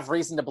didn't have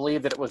reason to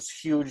believe that it was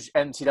huge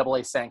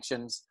NCAA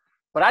sanctions,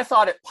 but I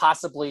thought it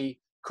possibly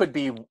could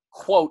be,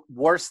 quote,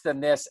 worse than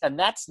this. And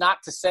that's not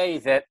to say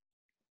that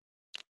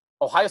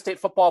Ohio State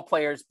football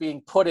players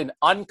being put in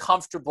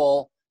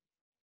uncomfortable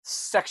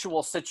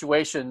sexual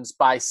situations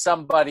by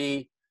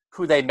somebody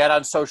who they met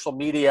on social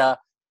media,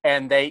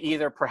 and they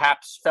either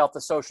perhaps felt the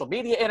social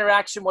media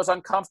interaction was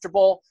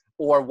uncomfortable,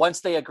 or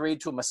once they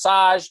agreed to a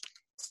massage,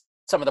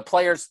 some of the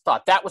players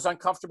thought that was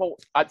uncomfortable.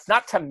 It's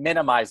not to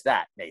minimize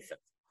that, Nathan.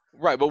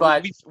 Right,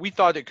 but we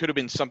thought it could have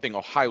been something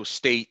Ohio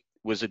State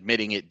was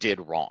admitting it did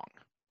wrong,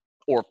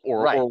 or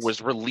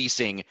was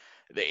releasing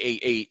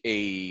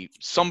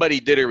somebody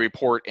did a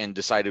report and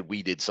decided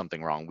we did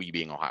something wrong, we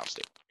being Ohio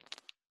State.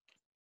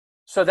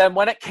 So then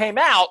when it came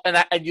out, and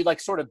you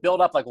like sort of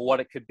build up like what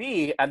it could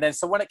be, and then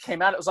so when it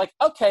came out, it was like,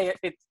 okay,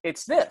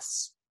 it's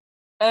this,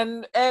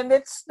 and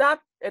it's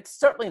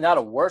certainly not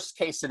a worst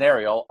case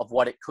scenario of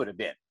what it could have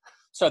been.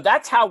 So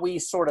that's how we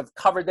sort of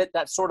covered it.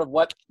 That's sort of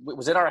what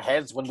was in our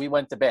heads when we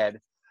went to bed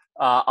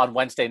on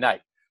Wednesday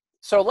night.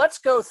 So let's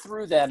go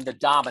through then the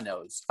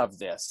dominoes of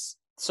this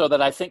so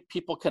that I think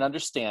people can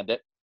understand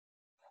it.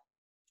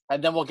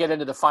 And then we'll get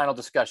into the final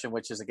discussion,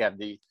 which is, again,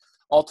 the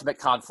ultimate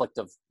conflict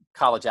of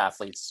college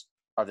athletes.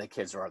 Are they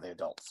kids or are they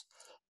adults?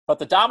 But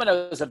the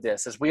dominoes of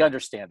this, as we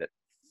understand it,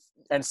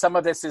 and some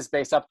of this is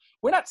based up,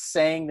 we're not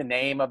saying the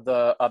name of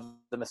the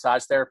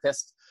massage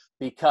therapist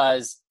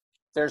because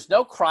there's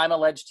no crime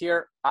alleged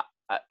here.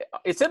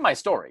 It's in my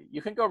story.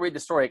 You can go read the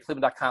story at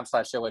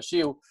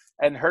cleveland.com/OSU,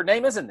 and her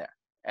name is in there.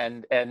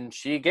 And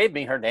she gave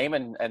me her name,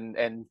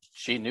 and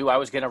she knew I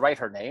was going to write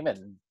her name,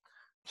 and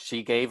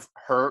she gave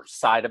her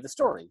side of the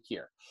story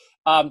here.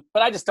 But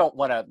I just don't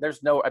want to,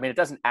 it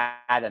doesn't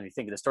add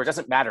anything to the story. It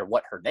doesn't matter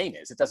what her name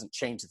is. It doesn't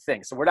change the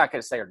thing. So we're not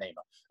going to say her name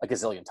a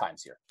gazillion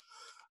times here.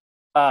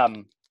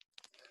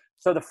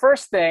 So the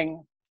first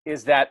thing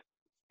is that,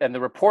 and the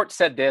report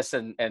said this,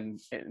 and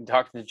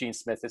talking to Gene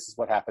Smith, this is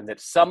what happened, that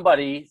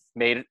somebody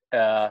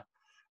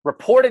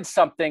reported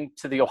something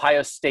to the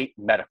Ohio State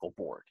Medical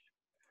Board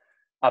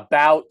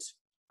about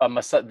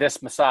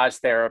this massage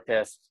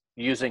therapist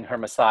using her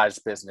massage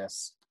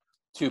business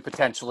to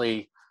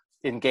potentially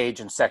engage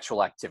in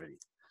sexual activity.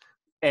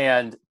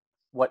 And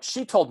what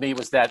she told me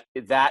was that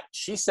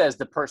she says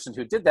the person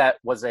who did that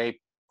was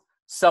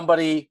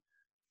somebody,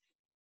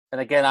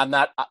 and again,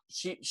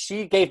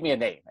 she gave me a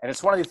name. And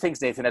it's one of the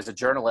things, Nathan, as a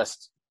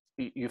journalist,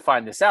 you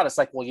find this out. It's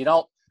like,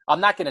 well,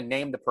 I'm not going to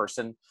name the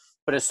person,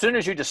 but as soon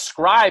as you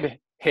describe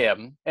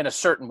him in a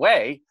certain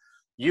way,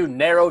 you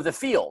narrow the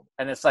field.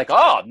 And it's like,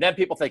 oh, and then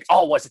people think,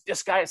 oh, was it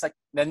this guy? It's like,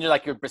 then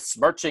you're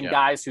besmirching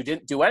guys who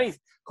didn't do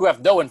anything, who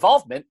have no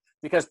involvement,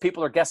 because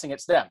people are guessing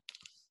it's them.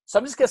 So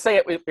I'm just going to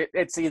say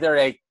it's either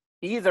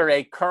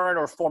a current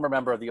or former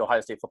member of the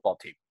Ohio State football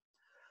team,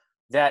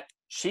 that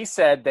she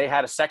said they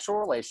had a sexual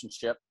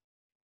relationship.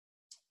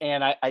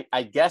 And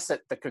I guess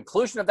at the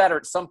conclusion of that, or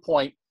at some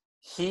point,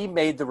 he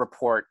made the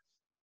report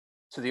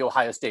to the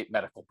Ohio State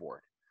Medical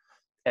Board.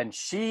 And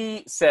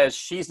she says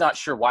she's not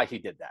sure why he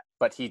did that,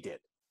 but he did.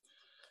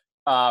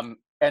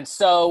 And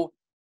so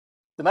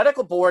the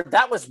medical board,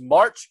 that was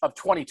March of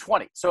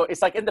 2020. So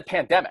it's like in the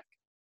pandemic.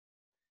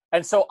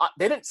 And so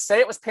they didn't say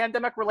it was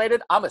pandemic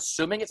related. I'm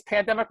assuming it's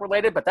pandemic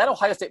related, but that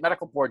Ohio State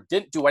Medical Board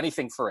didn't do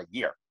anything for a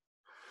year.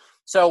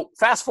 So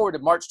fast forward to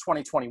March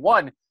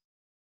 2021,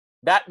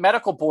 that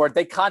medical board,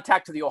 they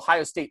contacted the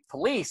Ohio State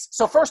police.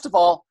 So first of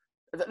all,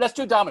 let's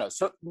do dominoes.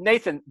 So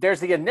Nathan, there's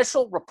the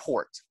initial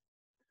report.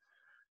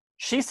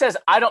 She says,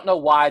 I don't know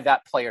why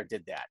that player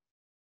did that.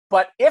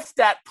 But if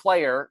that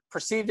player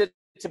perceived it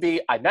to be,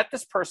 I met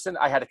this person,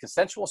 I had a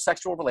consensual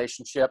sexual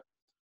relationship,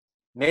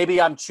 maybe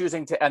I'm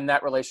choosing to end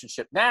that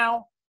relationship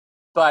now,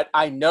 but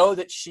I know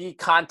that she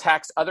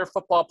contacts other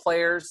football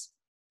players,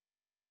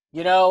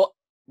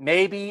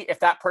 maybe if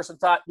that person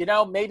thought,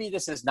 maybe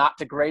this is not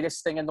the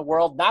greatest thing in the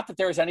world, not that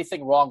there's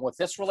anything wrong with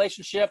this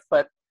relationship,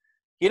 but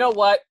you know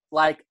what?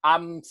 Like,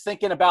 I'm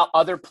thinking about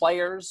other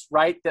players,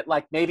 right? That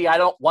like, maybe I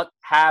don't want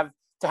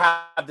to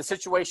have the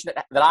situation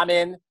that I'm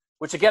in,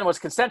 which again was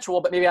consensual,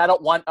 but maybe I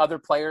don't want other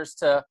players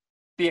to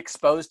be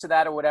exposed to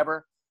that or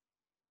whatever.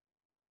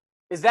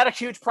 Is that a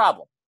huge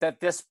problem that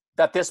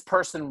this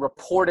person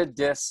reported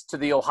this to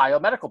the Ohio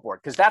Medical Board?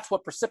 Because that's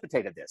what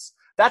precipitated this.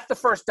 That's the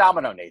first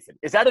domino, Nathan.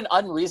 Is that an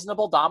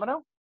unreasonable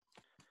domino?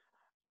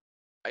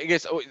 I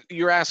guess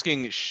you're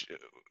asking.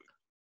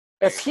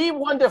 If he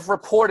wouldn't have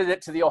reported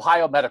it to the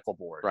Ohio Medical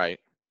Board, right,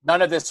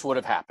 none of this would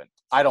have happened,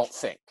 I don't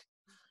think.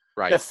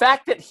 Right. The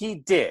fact that he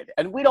did,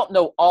 and we don't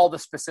know all the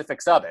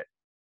specifics of it,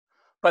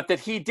 but that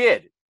he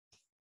did,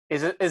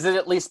 is it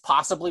at least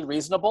possibly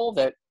reasonable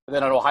that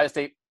an Ohio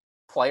State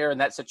player in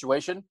that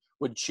situation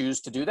would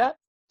choose to do that?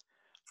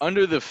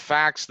 Under the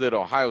facts that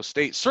Ohio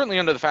State is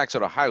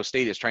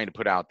trying to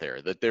put out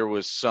there, that there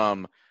was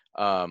some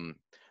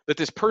that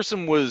this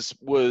person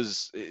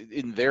was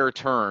in their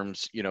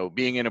terms,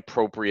 being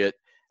inappropriate,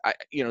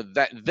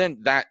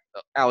 that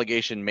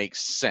allegation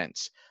makes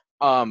sense.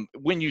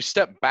 When you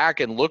step back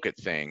and look at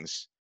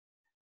things,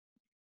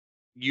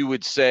 you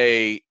would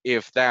say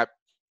if that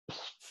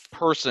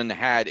person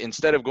had,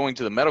 instead of going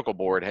to the medical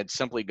board, had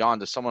simply gone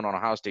to someone on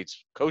Ohio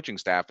State's coaching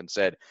staff and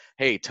said,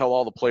 hey, tell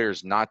all the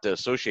players not to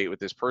associate with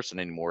this person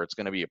anymore, it's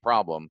going to be a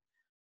problem,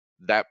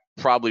 that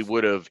probably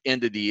would have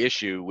ended the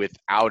issue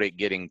without it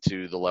getting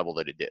to the level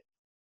that it did.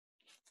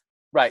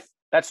 Right.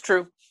 That's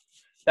true.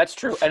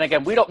 And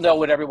again, we don't know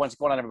what everyone's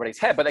going on in everybody's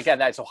head. But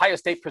again, as Ohio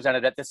State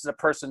presented it, this is a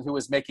person who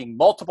was making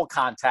multiple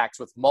contacts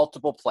with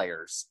multiple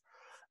players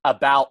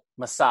about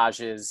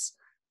massages,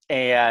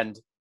 and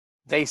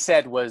they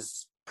said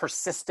was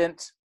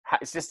persistent.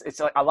 It's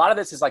like a lot of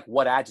this is like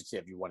what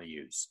adjective you want to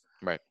use.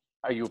 Right.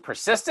 Are you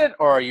persistent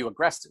or are you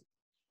aggressive?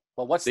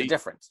 Well, what's the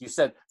difference? You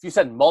said if you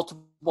send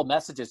multiple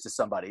messages to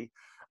somebody,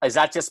 is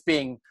that just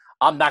being,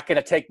 I'm not going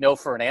to take no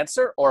for an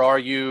answer, or are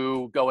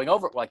you going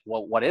over it? Like,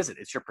 well, what is it?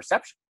 It's your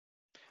perception.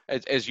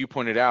 As you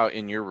pointed out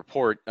in your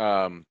report,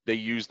 they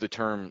used the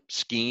term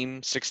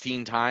scheme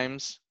 16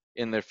 times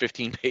in their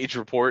 15-page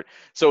report.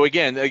 So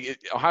again,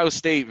 Ohio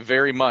State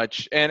very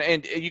much,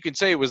 and you can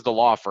say it was the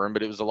law firm,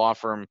 but it was the law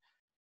firm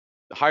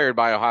hired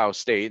by Ohio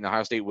State, and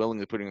Ohio State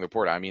willingly putting the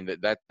report out. I mean,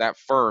 that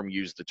firm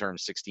used the term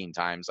 16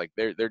 times. Like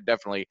they're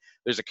definitely,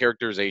 there's a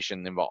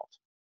characterization involved.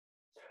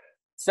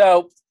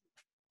 So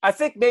I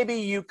think maybe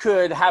you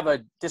could have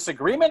a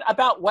disagreement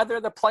about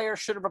whether the player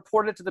should have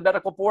reported to the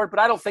medical board, but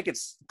I don't think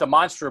it's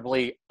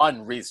demonstrably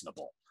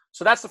unreasonable.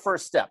 So that's the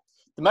first step.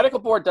 The medical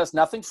board does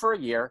nothing for a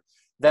year.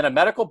 Then a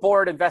medical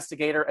board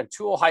investigator and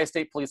 2 Ohio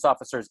State police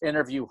officers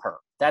interview her.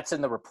 That's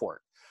in the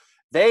report.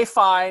 They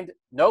find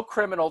no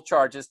criminal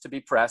charges to be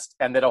pressed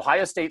and that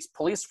Ohio State's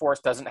police force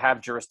doesn't have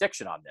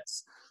jurisdiction on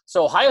this.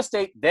 So Ohio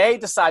State, they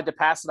decide to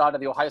pass it on to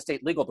the Ohio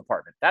State legal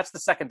department. That's the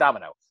second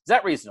domino. Is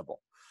that reasonable?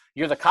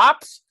 You're the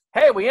cops.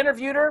 Hey, we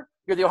interviewed her.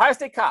 You're the Ohio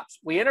State cops.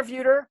 We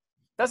interviewed her.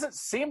 Doesn't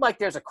seem like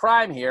there's a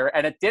crime here,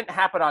 and it didn't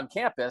happen on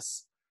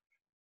campus.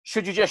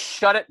 Should you just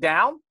shut it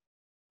down?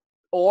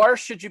 Or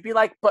should you be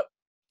like, but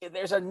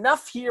there's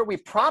enough here, we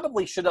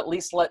probably should at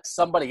least let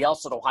somebody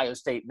else at Ohio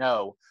State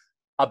know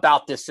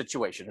about this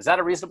situation. Is that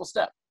a reasonable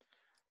step?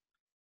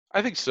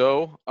 I think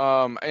so.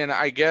 And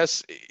I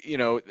guess,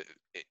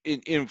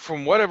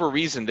 from whatever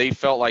reason, they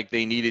felt like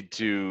they needed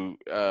to,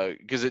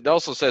 because it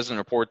also says in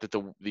the report that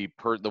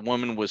the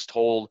woman was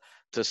told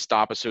to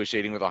stop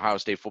associating with Ohio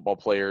State football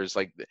players.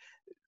 Like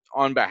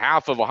on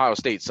behalf of Ohio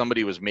State,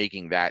 somebody was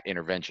making that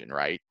intervention,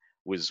 right?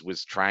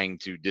 Was trying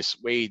to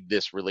dissuade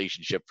this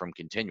relationship from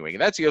continuing.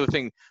 And that's the other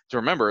thing to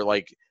remember.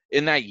 Like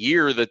in that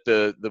year that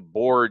the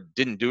board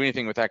didn't do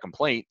anything with that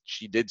complaint,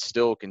 she did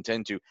still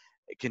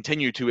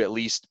continue to at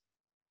least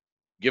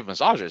give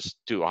massages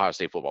to Ohio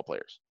State football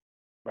players.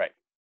 Right.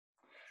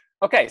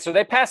 Okay, so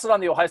they pass it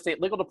on the Ohio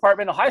State legal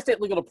department. Ohio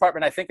State legal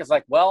department, I think, is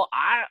like, well,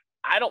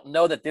 I don't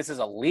know that this is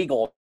a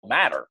legal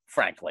matter,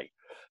 frankly,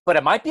 but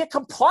it might be a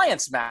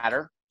compliance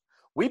matter.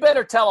 We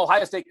better tell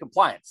Ohio State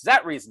compliance. Is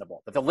that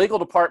reasonable? That the legal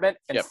department,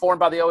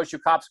 informed by the OSU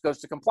cops, goes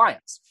to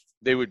compliance?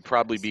 They would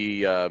probably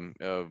be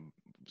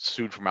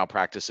sued for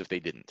malpractice if they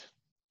didn't.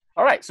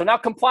 All right, so now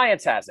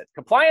compliance has it.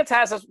 Compliance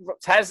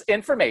has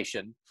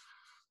information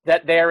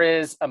that there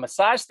is a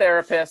massage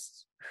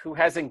therapist who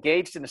has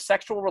engaged in a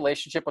sexual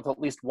relationship with at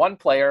least one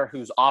player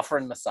who's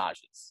offering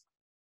massages.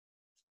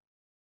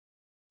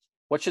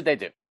 What should they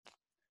do?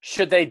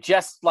 Should they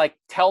just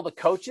tell the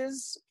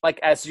coaches,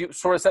 as you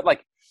sort of said,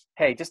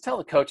 hey, just tell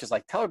the coaches,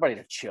 tell everybody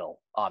to chill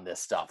on this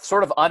stuff,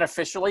 sort of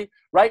unofficially,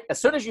 right? As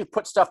soon as you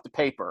put stuff to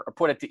paper or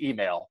put it to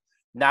email,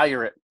 now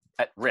you're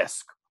at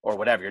risk or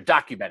whatever. You're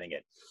documenting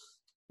it.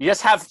 You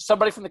just have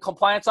somebody from the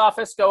compliance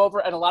office go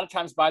over, and a lot of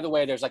times, by the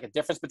way, there's like a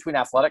difference between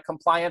athletic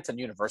compliance and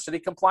university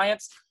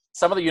compliance.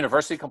 Some of the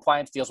university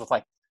compliance deals with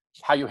like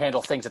how you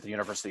handle things at the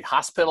university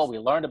hospital. We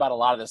learned about a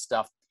lot of this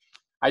stuff.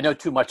 I know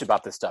too much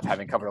about this stuff,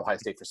 having covered Ohio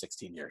State for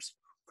 16 years.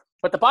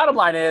 But the bottom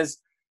line is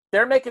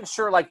they're making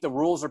sure like the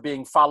rules are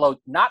being followed,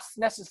 not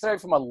necessarily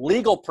from a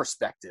legal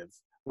perspective,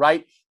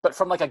 right? But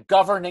from like a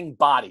governing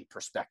body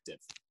perspective.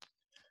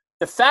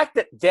 The fact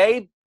that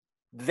they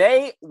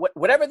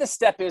whatever the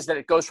step is, that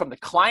it goes from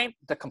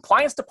the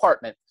compliance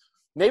department,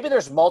 maybe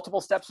there's multiple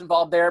steps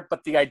involved there,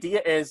 but the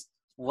idea is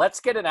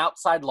let's get an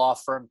outside law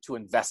firm to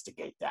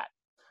investigate that.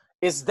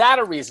 Is that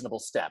a reasonable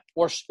step,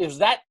 or is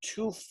that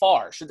too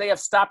far? Should they have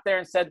stopped there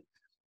and said,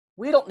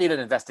 we don't need an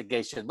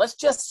investigation. Let's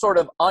just sort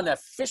of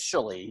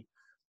unofficially,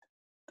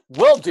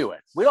 we'll do it.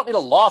 We don't need a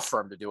law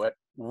firm to do it.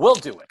 We'll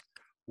do it.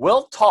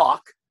 We'll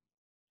talk,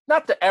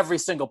 not to every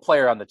single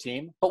player on the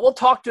team, but we'll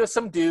talk to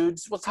some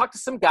dudes. We'll talk to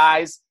some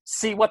guys,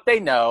 see what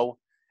they know,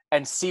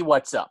 and see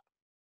what's up.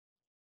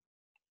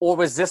 Or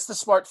was this the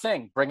smart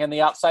thing? Bring in the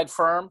outside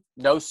firm,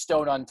 no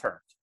stone unturned.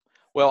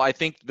 Well, I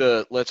think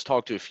the let's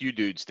talk to a few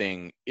dudes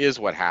thing is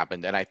what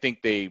happened. And I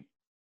think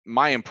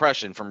my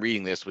impression from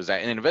reading this was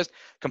that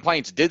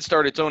compliance did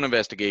start its own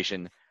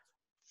investigation.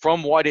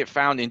 From what it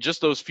found in just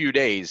those few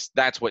days,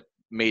 that's what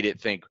made it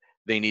think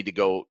they need to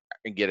go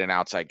and get an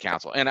outside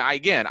counsel. And I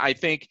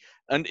think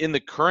in the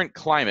current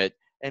climate,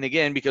 and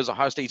again, because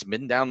Ohio State's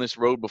been down this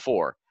road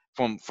before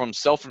from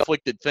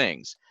self-inflicted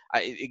things,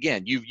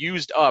 you've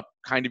used up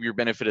kind of your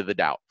benefit of the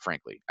doubt,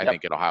 frankly, I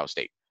think at Ohio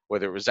State.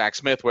 Whether it was Zach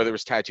Smith, whether it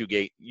was Tattoo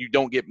Gate, you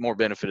don't get more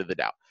benefit of the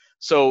doubt.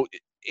 So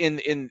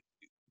in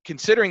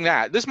considering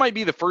that, this might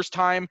be the first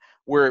time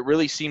where it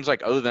really seems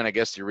like, other than I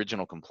guess the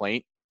original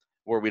complaint,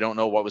 where we don't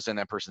know what was in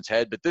that person's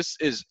head, but this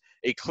is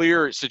a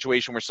clear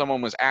situation where someone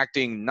was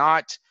acting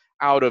not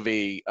out of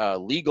a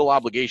legal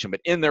obligation, but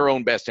in their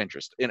own best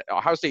interest.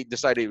 Ohio State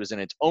decided it was in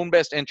its own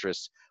best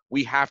interest.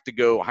 We have to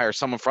go hire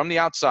someone from the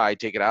outside,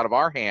 take it out of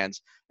our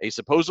hands, a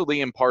supposedly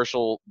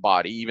impartial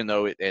body, even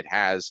though it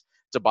has –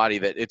 it's a body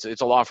that it's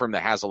a law firm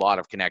that has a lot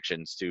of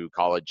connections to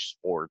college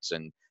sports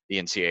and the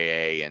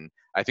NCAA. And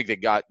I think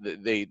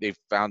they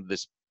found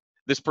this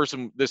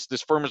firm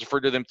is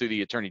referred to them through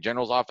the Attorney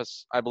General's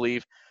office, I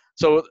believe.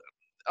 So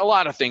a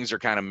lot of things are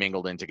kind of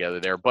mingled in together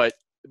there, but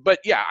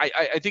yeah,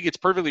 I think it's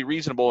perfectly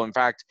reasonable. In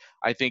fact,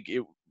 I think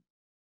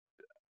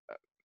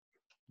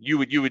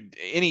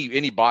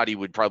any body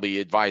would probably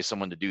advise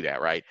someone to do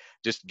that, right?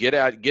 Just get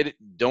it.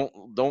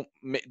 Don't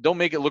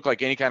make it look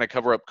like any kind of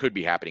cover up could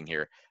be happening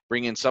here.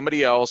 Bring in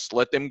somebody else,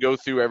 let them go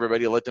through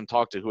everybody, let them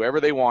talk to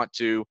whoever they want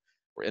to,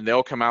 and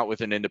they'll come out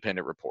with an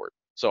independent report.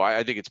 So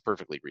I think it's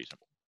perfectly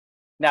reasonable.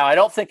 Now, I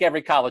don't think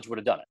every college would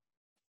have done it.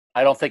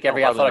 I don't think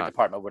every athletic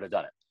department would have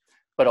done it.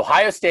 But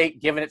Ohio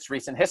State, given its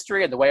recent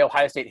history and the way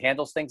Ohio State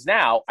handles things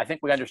now, I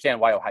think we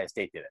understand why Ohio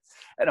State did it.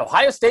 And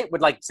Ohio State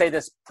would say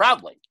this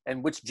proudly,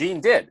 and which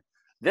Gene did.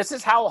 This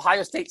is how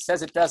Ohio State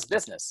says it does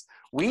business.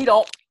 We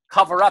don't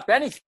cover up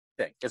anything,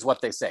 is what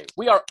they say.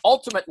 We are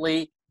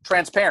ultimately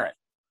transparent.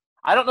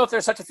 I don't know if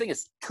there's such a thing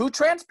as too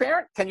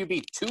transparent. Can you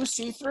be too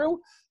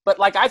see-through? But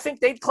I think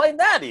they'd claim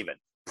that even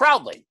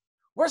proudly.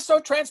 We're so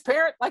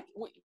transparent.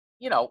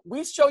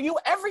 We show you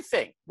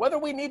everything, whether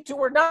we need to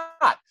or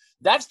not.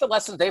 That's the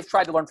lesson they've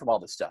tried to learn from all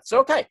this stuff. So,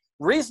 okay,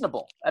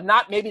 reasonable. And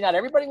maybe not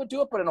everybody would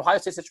do it, but in Ohio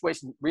State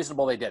situation,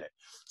 reasonable, they did it.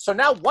 So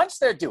now once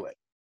they do it,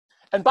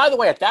 and by the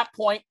way, at that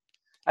point,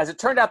 as it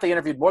turned out, they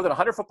interviewed more than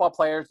 100 football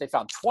players. They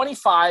found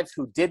 25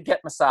 who did get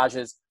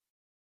massages.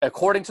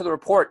 According to the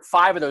report,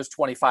 5 of those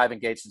 25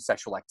 engaged in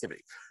sexual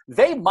activity.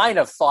 They might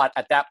have thought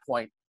at that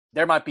point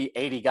there might be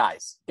 80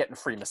 guys getting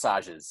free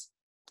massages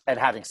and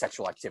having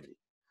sexual activity.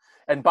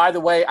 And by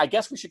the way, I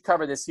guess we should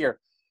cover this here.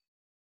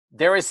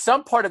 There is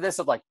some part of this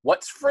of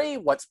what's free,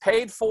 what's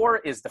paid for.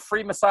 Is the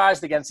free massage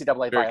the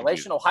NCAA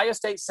violation? Ohio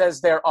State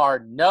says there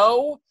are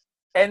no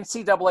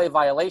NCAA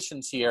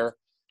violations here.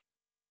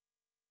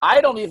 I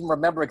don't even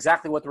remember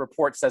exactly what the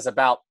report says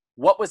about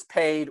what was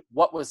paid,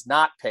 what was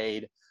not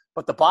paid.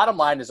 But the bottom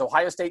line is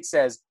Ohio State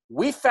says,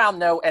 we found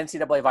no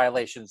NCAA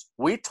violations.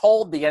 We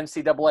told the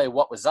NCAA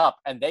what was up,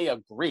 and they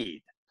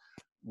agreed.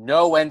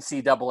 No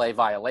NCAA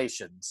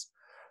violations.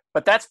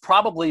 But that's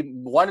probably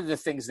one of the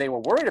things they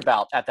were worried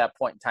about at that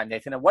point in time,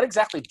 Nathan. And what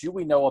exactly do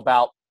we know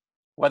about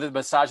whether the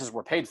massages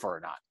were paid for or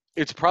not?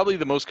 It's probably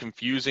the most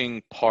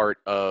confusing part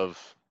of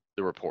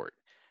the report.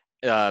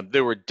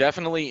 There were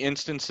definitely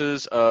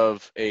instances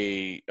of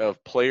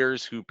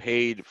players who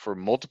paid for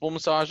multiple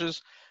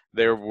massages.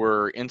 There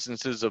were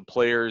instances of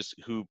players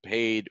who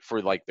paid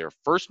for their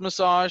first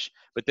massage,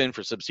 but then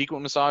for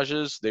subsequent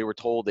massages, they were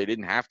told they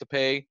didn't have to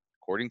pay,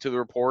 according to the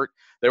report.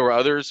 There were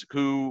others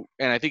who,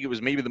 and I think it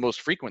was maybe the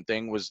most frequent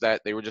thing, was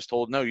that they were just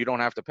told, no, you don't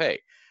have to pay.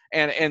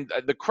 And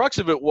the crux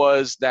of it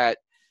was that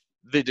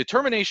the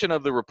determination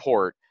of the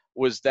report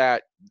was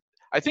that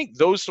I think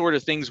those sort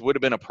of things would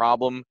have been a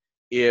problem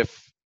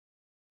if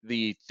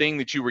the thing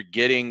that you were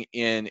getting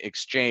in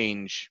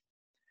exchange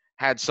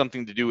had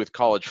something to do with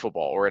college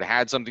football, or it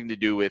had something to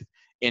do with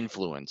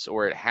influence,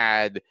 or it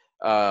had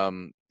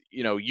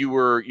you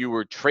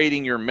were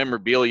trading your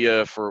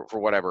memorabilia for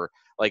whatever,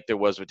 like there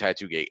was with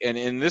Tattoo-Gate. And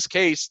in this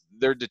case,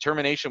 their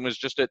determination was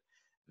just that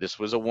this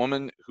was a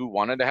woman who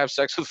wanted to have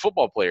sex with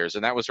football players,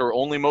 and that was her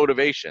only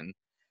motivation.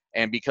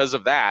 And because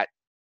of that,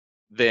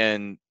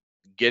 then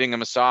getting a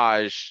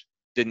massage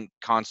didn't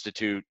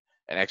constitute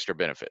an extra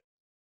benefit.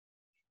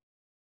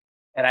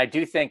 And I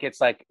do think it's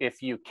like,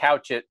 if you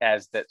couch it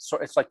as that, so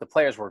it's like the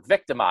players were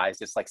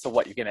victimized. It's like, so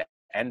what, you're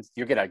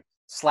gonna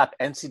slap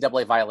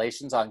NCAA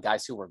violations on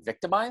guys who were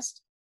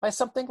victimized by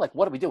something? Like,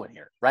 what are we doing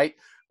here, right?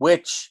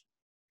 Which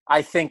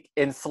I think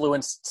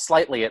influenced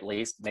slightly, at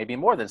least, maybe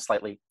more than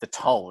slightly, the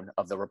tone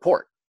of the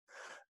report,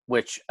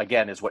 which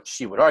again is what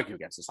she would argue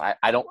against this.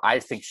 I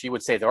think she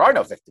would say there are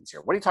no victims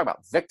here. What are you talking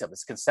about? Victim?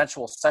 It's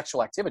consensual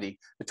sexual activity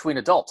between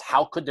adults.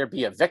 How could there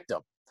be a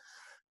victim?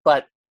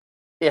 But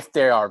if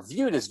they are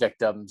viewed as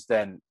victims,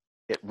 then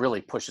it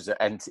really pushes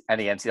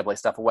any NCAA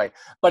stuff away.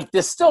 But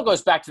this still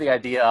goes back to the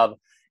idea of,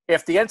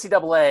 if the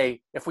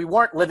NCAA, if we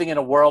weren't living in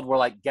a world where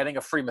like getting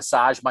a free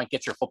massage might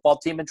get your football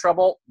team in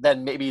trouble,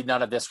 then maybe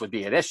none of this would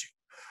be an issue,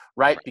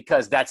 right?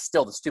 Because that's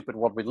still the stupid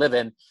world we live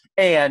in.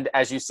 And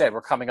as you said,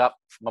 we're coming up,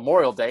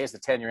 Memorial Day is the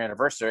 10-year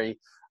anniversary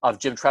of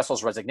Jim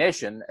Tressel's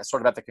resignation,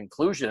 sort of at the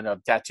conclusion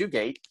of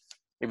Tattoo-Gate,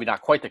 maybe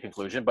not quite the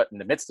conclusion, but in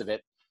the midst of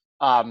it.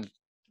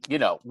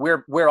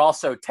 We're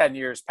also 10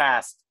 years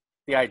past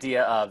the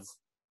idea of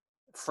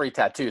free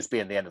tattoos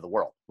being the end of the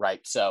world,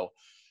 right? So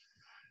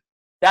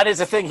that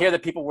is a thing here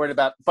that people worried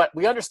about, but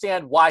we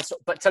understand why.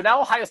 So now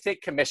Ohio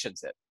State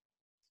commissions it.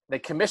 They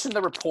commissioned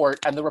the report,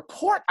 and the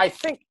report, I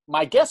think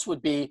my guess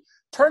would be,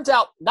 turns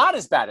out not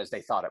as bad as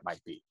they thought it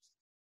might be.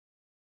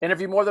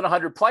 Interview more than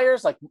 100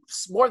 players, like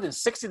more than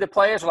 60 of the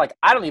players are like,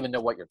 I don't even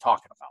know what you're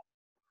talking about.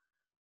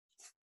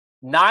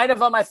 9 of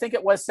them, I think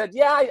it was, said,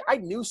 yeah, I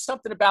knew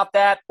something about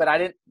that, but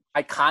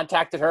I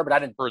contacted her, but I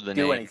didn't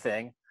do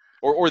anything.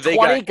 Or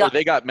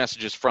they got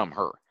messages from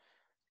her.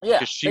 Yeah.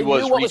 Because she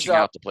was reaching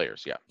out to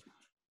players. Yeah.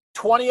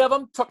 20 of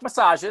them took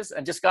massages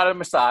and just got a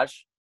massage.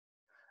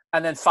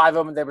 And then 5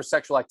 of them, they were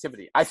sexual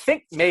activity. I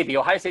think maybe,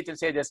 Ohio State didn't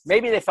say this,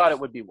 maybe they thought it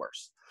would be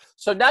worse.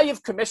 So now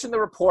you've commissioned the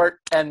report,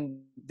 and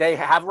they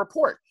have a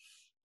report.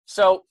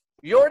 So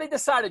you already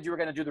decided you were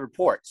going to do the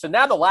report. So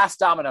now the last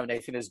domino,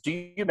 Nathan, is, do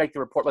you make the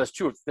report? Well,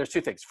 there's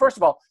two things. First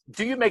of all,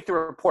 do you make the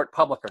report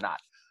public or not?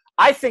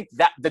 I think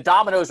that the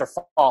dominoes are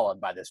fallen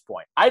by this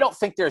point. I don't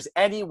think there's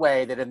any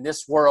way that in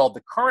this world,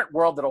 the current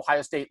world that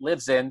Ohio State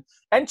lives in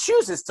and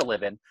chooses to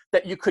live in,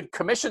 that you could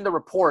commission the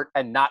report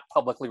and not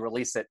publicly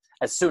release it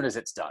as soon as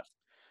it's done.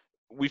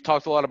 We've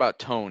talked a lot about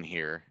tone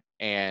here,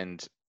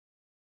 and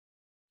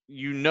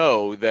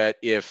that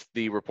if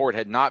the report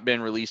had not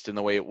been released in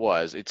the way it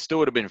was, it still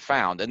would have been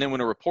found. And then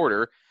when a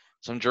reporter,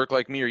 some jerk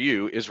like me or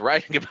you, is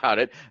writing about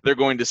it, they're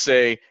going to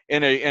say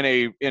in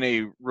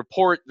a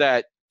report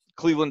that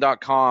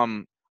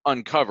Cleveland.com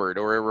uncovered,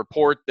 or a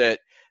report that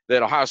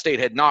Ohio State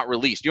had not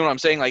released. You know what I'm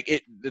saying? Like,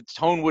 the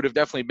tone would have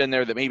definitely been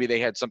there that maybe they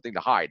had something to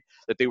hide,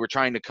 that they were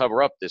trying to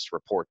cover up this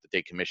report that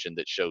they commissioned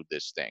that showed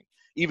this thing.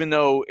 Even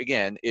though,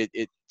 again,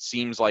 it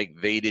seems like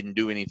they didn't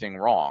do anything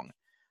wrong.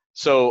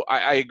 So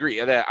I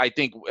agree that I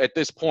think at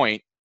this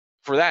point,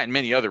 for that and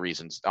many other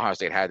reasons, Ohio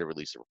State had to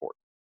release the report.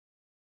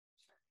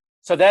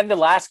 So then the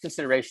last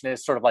consideration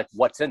is sort of like,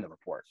 what's in the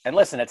report? And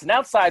listen, it's an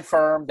outside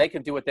firm. They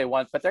can do what they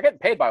want, but they're getting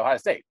paid by Ohio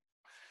State.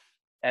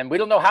 And we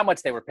don't know how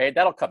much they were paid.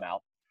 That'll come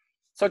out.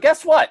 So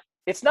guess what?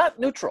 It's not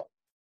neutral.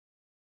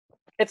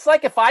 It's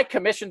like if I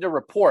commissioned a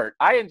report,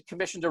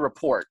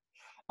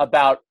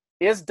 about,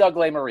 is Doug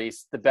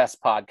Lesmerises the best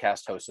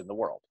podcast host in the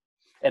world?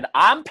 And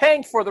I'm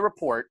paying for the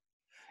report,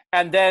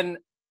 and then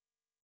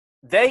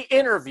they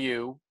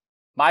interview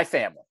my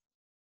family.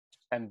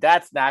 And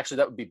that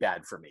would be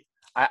bad for me.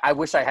 I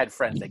wish I had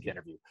friends they could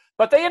interview.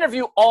 But they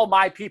interview all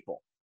my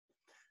people.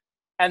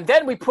 And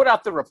then we put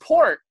out the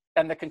report,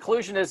 and the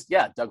conclusion is,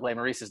 yeah, Doug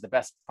Lesmerises is the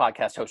best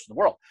podcast host in the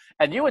world.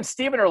 And you and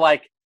Steven are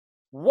like,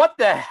 what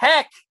the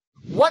heck?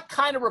 What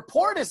kind of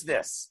report is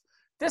this?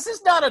 This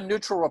is not a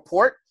neutral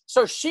report.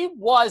 So she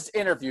was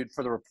interviewed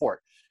for the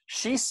report.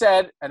 She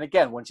said, and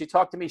again, when she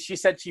talked to me, she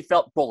said she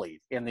felt bullied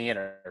in the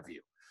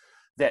interview,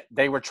 that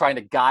they were trying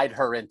to guide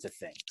her into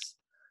things.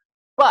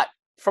 But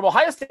from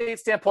Ohio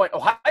State's standpoint,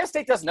 Ohio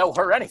State doesn't owe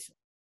her anything.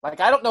 Like,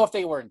 I don't know if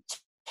they were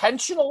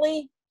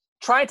intentionally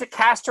trying to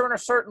cast her in a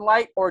certain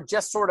light, or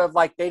just sort of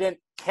like they didn't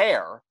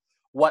care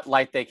what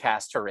light they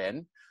cast her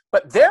in.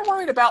 But they're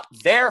worried about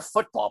their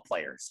football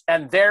players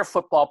and their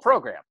football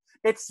program.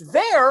 It's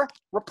their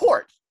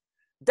report.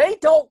 They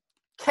don't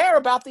care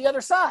about the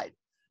other side.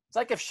 It's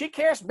like, if she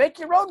cares, make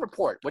your own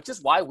report, which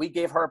is why we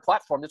gave her a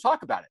platform to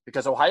talk about it,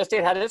 because Ohio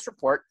State had its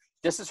report.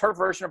 This is her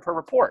version of her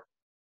report.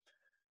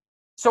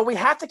 So we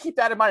have to keep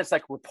that in mind. It's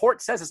like, report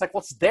says, it's like,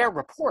 well, it's their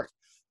report.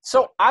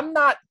 So I'm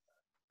not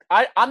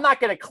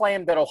going to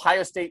claim that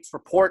Ohio State's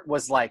report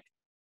was like,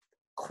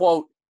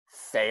 quote,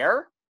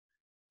 fair,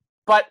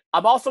 but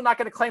I'm also not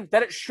going to claim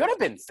that it should have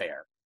been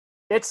fair.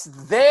 It's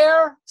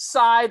their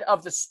side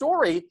of the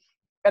story,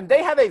 and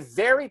they have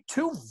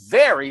two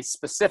very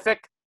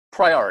specific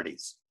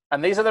priorities,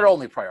 and these are their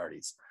only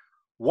priorities.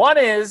 One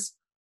is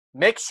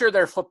make sure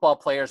their football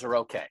players are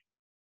okay.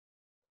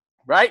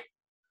 Right?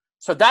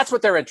 So that's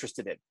what they're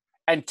interested in.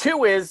 And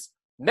 2 is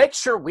make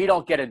sure we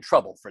don't get in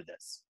trouble for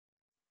this.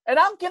 And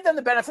I'll give them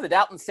the benefit of the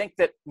doubt and think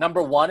that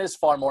number 1 is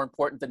far more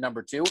important than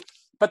number 2.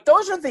 But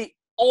those are the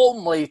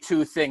only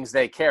 2 things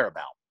they care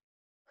about.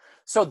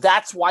 So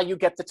that's why you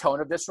get the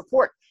tone of this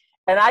report.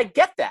 And I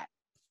get that.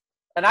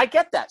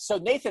 So,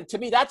 Nathan, to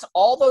me, that's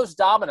all those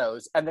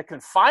dominoes. And the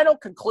final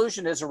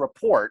conclusion is a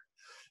report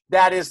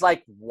that is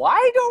like,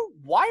 why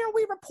are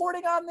we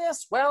reporting on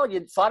this? Well,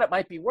 you thought it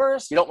might be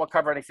worse. You don't want to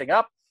cover anything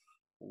up.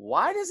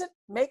 Why does it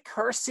make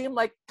her seem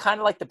like kind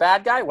of like the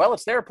bad guy? Well,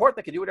 it's their report.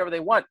 They can do whatever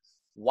they want.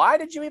 Why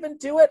did you even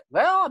do it?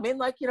 Well, I mean,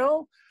 like,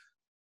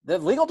 the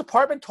legal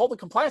department told the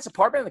compliance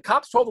department, and the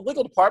cops told the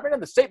legal department,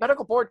 and the state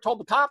medical board told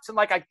the cops. And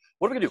like,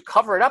 what are we going to do?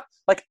 Cover it up?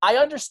 Like, I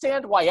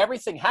understand why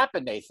everything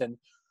happened, Nathan,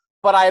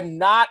 but I'm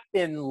not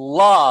in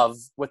love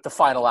with the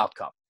final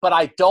outcome. But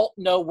I don't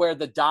know where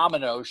the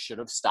dominoes should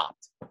have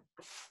stopped.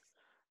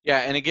 Yeah,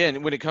 and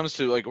again, when it comes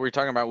to like what we're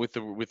talking about with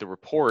the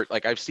report,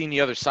 like I've seen the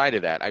other side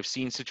of that. I've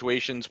seen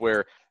situations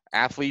where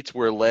athletes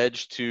were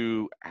alleged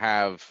to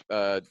have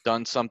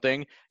done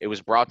something. It was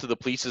brought to the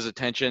police's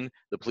attention.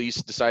 The police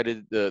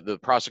decided, the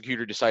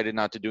prosecutor decided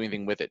not to do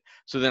anything with it.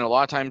 So then a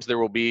lot of times there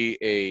will be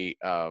a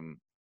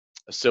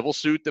civil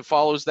suit that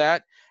follows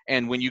that.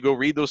 And when you go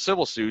read those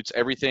civil suits,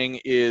 everything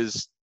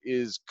is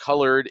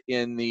colored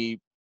in the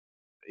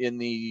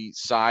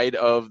side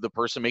of the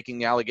person making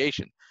the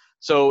allegation.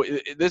 So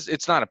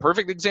it's not a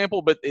perfect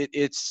example, but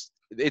it's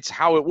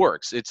how it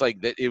works. It's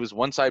like that. It was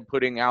one side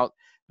putting out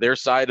their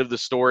side of the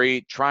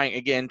story,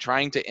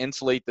 trying to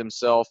insulate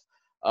themselves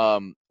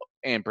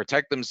and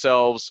protect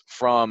themselves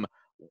from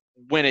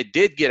when it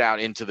did get out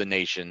into the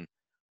nation.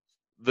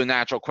 The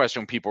natural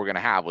question people were going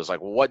to have was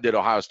like, well, what did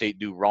Ohio State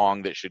do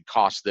wrong that should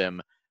cost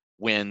them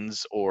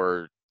wins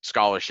or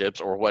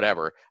scholarships or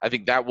whatever? I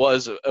think that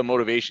was a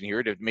motivation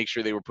here to make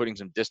sure they were putting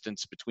some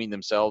distance between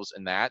themselves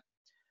and that.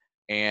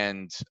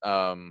 And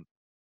I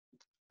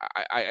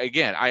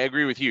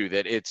agree with you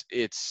that it's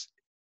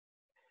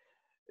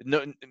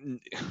one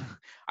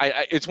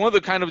of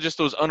the kind of just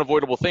those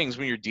unavoidable things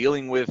when you're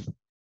dealing with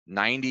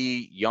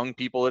 90 young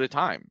people at a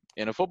time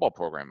in a football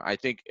program. I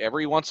think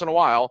every once in a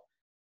while,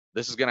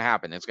 this is going to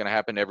happen. It's going to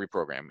happen to every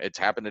program. It's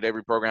happened at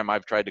every program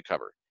I've tried to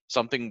cover.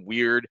 Something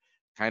weird,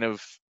 kind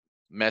of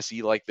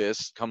messy like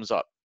this comes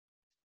up.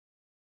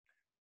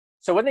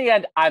 So in the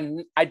end,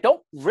 I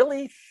don't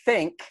really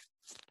think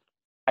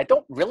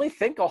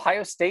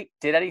Ohio State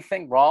did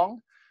anything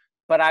wrong,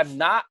 but I'm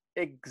not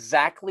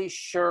exactly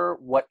sure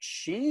what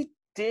she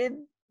did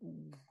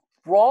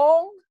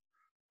wrong.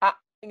 I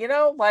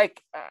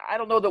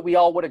don't know that we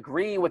all would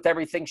agree with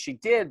everything she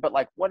did, but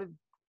like,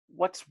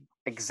 what's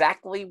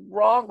exactly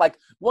wrong? Like,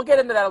 we'll get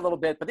into that a little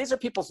bit, but these are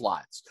people's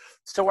lives.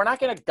 So we're not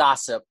going to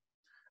gossip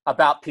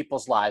about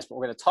people's lives, but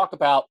we're going to talk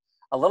about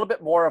a little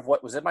bit more of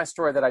what was in my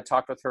story that I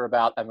talked with her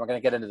about, and we're going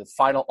to get into the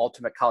final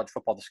ultimate college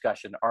football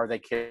discussion. Are they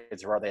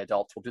kids or are they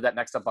adults? We'll do that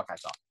next on Buckeye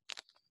Talk.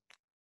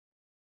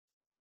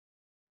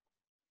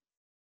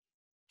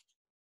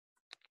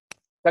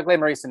 Doug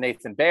Lesmerises and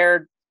Nathan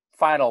Baird,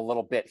 final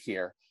little bit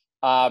here.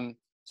 So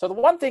the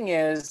one thing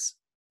is,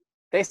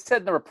 they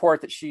said in the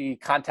report that she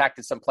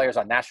contacted some players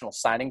on National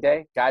Signing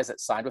Day, guys that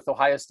signed with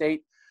Ohio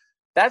State.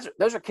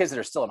 Those are kids that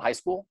are still in high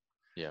school.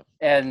 Yeah.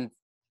 And,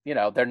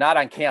 they're not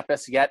on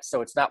campus yet, so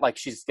it's not like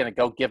she's going to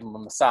go give them a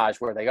massage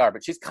where they are.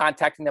 But she's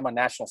contacting them on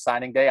National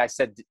Signing Day. I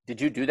said,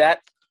 did you do that?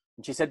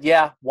 And she said,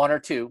 yeah, 1 or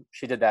 2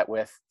 she did that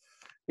with.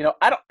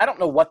 I don't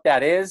know what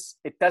that is.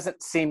 It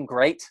doesn't seem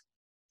great.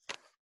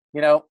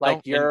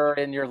 You're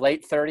in your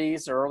late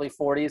 30s or early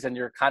 40s and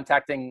you're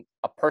contacting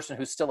a person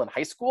who's still in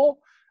high school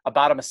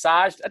about a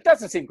massage. It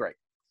doesn't seem great.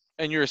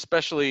 And you're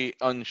especially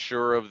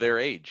unsure of their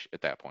age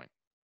at that point.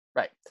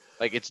 Right.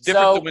 Like, it's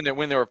different than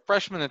when they're a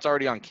freshman that's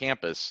already on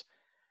campus.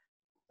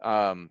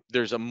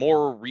 There's a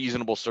more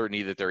reasonable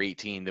certainty that they're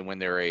 18 than when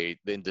they're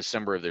in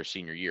December of their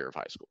senior year of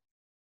high school.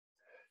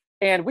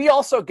 And we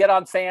also get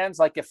on fans,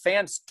 like if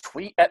fans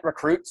tweet at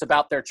recruits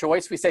about their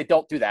choice, we say,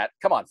 don't do that.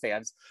 Come on,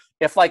 fans.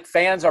 If like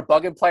fans are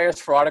bugging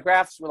players for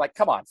autographs, we're like,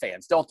 come on,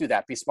 fans, don't do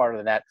that. Be smarter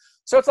than that.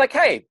 So it's like,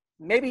 hey,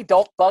 maybe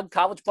don't bug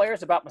college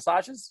players about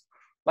massages.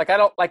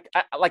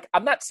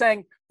 I'm not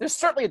saying, there's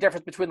certainly a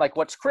difference between like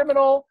what's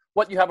criminal,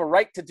 what you have a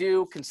right to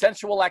do,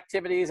 consensual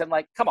activities, and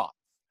like, come on.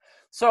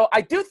 So I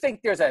do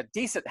think there's a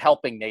decent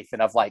helping, Nathan,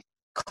 of like,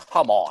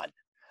 come on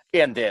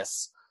in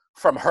this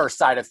from her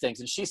side of things.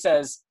 And she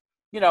says,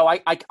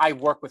 I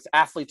work with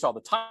athletes all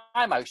the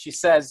time. She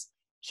says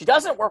she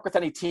doesn't work with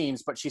any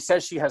teams, but she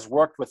says she has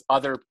worked with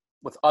other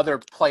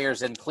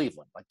players in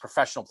Cleveland, like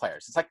professional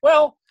players. It's like,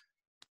 well,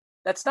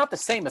 that's not the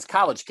same as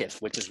college kids,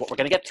 which is what we're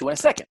going to get to in a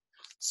second.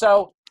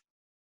 So,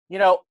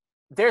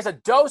 there's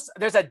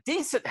a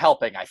decent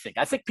helping, I think.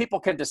 I think people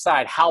can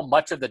decide how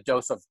much of the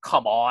dose of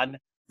come on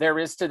there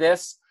is to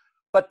this.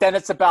 But then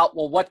it's about,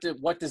 well, what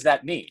does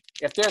that mean?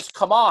 If there's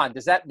come on,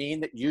 does that mean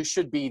that you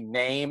should be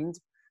named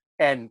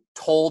and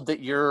told that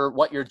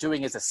what you're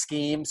doing is a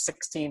scheme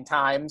 16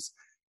 times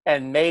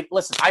and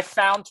listen, I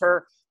found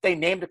her they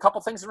named a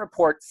couple things in the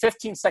report,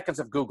 15 seconds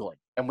of Googling,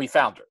 and we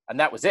found her, and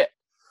that was it.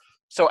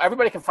 So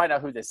everybody can find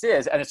out who this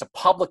is, and it's a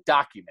public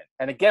document.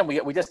 And again,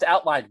 we just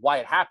outlined why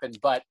it happened,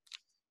 but,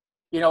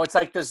 it's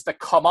like, does the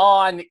come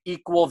on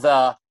equal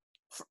the,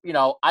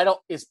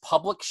 is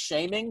public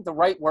shaming the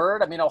right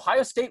word? I mean,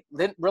 Ohio State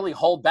didn't really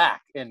hold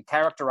back in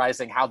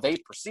characterizing how they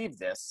perceive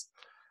this.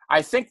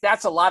 I think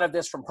that's a lot of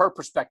this from her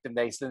perspective,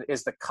 Nathan,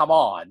 is the come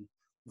on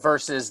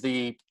versus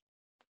the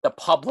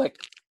public,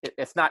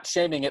 if not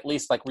shaming, at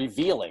least like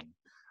revealing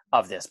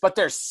of this. But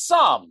there's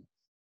some,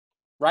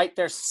 right?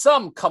 There's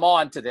some come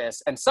on to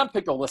this. And some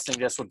people listening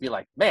to this would be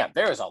like, man,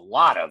 there's a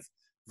lot of,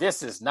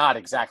 this is not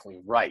exactly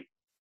right.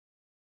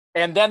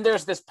 And then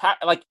there's this,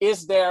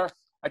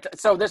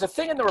 so there's a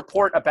thing in the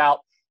report about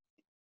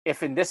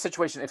if in this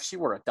situation, if she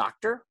were a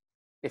doctor,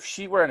 if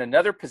she were in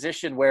another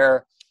position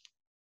where,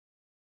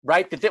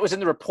 right, that it was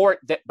in the report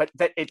but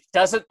that it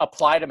doesn't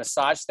apply to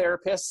massage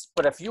therapists.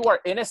 But if you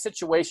are in a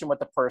situation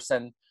with a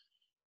person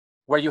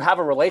where you have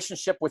a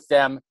relationship with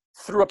them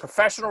through a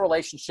professional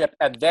relationship,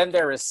 and then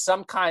there is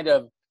some kind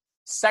of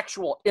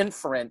sexual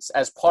inference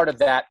as part of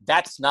that,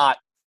 that's not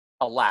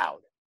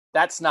allowed.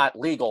 That's not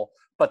legal.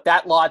 But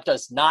that law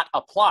does not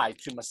apply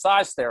to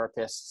massage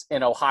therapists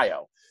in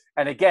Ohio.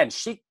 And again,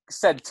 she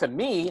said to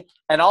me,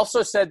 and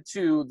also said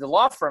to the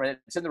law firm, and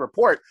it's in the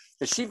report,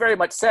 that she very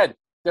much said,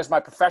 there's my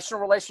professional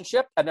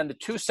relationship, and then the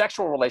two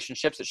sexual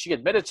relationships that she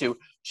admitted to,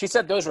 she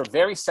said those were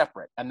very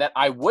separate, and that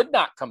I would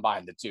not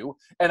combine the two,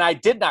 and I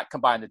did not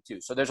combine the two.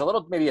 So there's a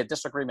little, maybe a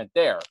disagreement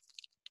there.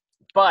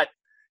 But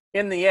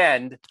in the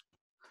end,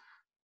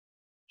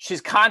 she's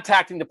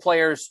contacting the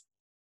players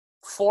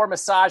for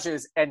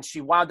massages, and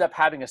she wound up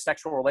having a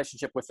sexual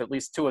relationship with at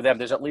least two of them.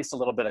 There's at least a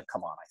little bit of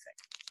come on,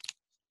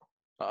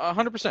 I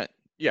think. 100%.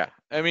 Yeah.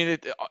 I mean,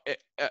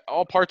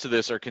 all parts of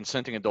this are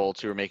consenting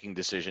adults who are making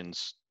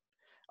decisions,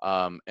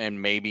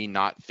 and maybe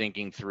not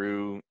thinking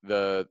through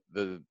the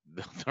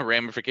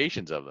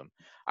ramifications of them.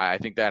 I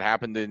think that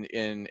happened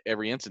in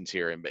every instance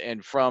here.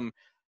 And from,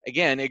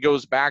 again, it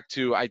goes back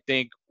to, I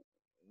think,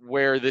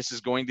 where this is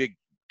going to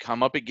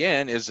come up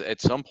again is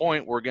at some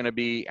point we're going to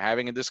be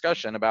having a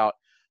discussion about,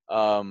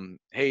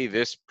 hey,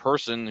 this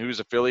person who's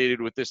affiliated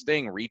with this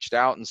thing reached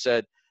out and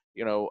said,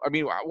 I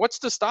mean, what's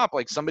to stop?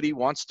 Like, somebody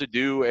wants to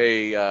do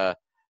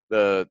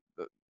the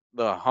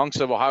Hunks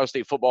of Ohio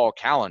State football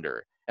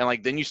calendar. And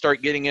like, then you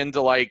start getting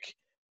into like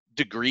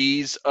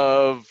degrees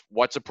of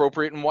what's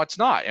appropriate and what's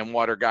not, and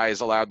what are guys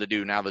allowed to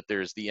do now that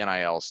there's the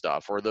NIL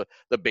stuff, or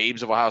the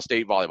Babes of Ohio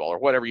State volleyball, or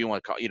whatever you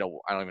want to call, I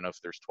don't even know if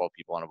there's 12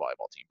 people on a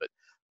volleyball team, but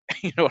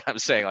you know what I'm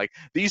saying? Like,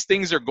 these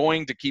things are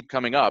going to keep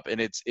coming up, and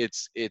it's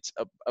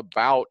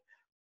about,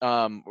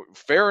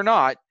 fair or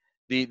not,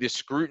 the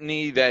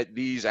scrutiny that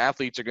these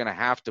athletes are going to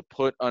have to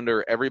put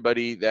under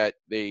everybody that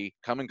they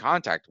come in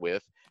contact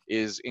with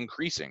is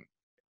increasing.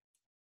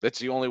 That's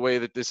the only way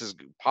that this is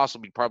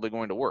probably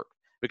going to work,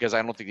 because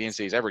I don't think the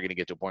NCAA is ever going to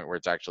get to a point where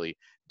it's actually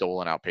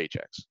doling out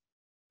paychecks.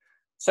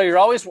 So you're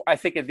always, I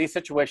think in these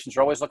situations,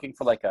 you're always looking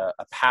for like a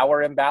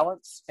power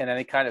imbalance in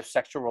any kind of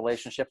sexual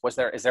relationship. Is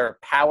there a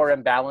power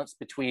imbalance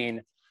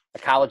between a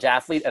college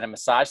athlete and a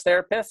massage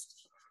therapist?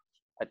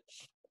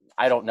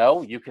 I don't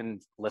know.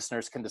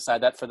 Listeners can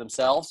decide that for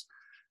themselves.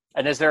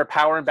 And is there a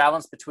power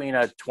imbalance between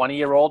a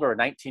 20-year-old or a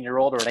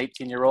 19-year-old or an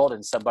 18-year-old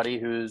and somebody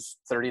who's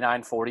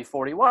 39, 40,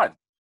 41?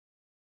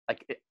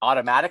 Like,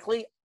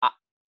 automatically,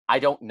 I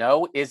don't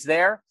know. Is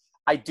there?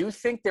 I do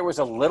think there was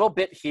a little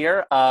bit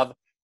here of,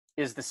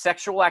 is the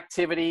sexual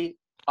activity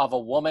of a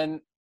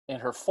woman in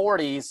her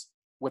 40s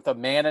with a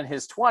man in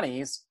his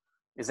 20s,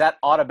 is that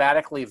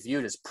automatically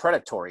viewed as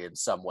predatory in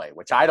some way,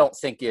 which I don't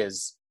think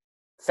is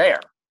fair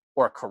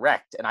or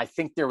correct. And I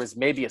think there was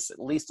maybe at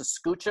least a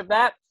scooch of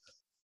that.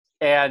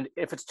 And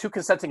if it's two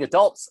consenting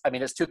adults, I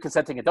mean, it's two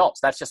consenting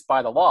adults. That's just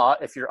by the law.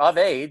 If you're of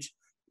age,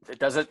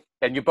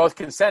 and you both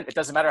consent, it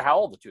doesn't matter how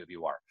old the two of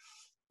you are.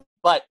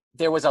 But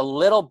there was a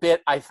little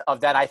bit of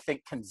that, I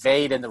think,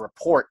 conveyed in the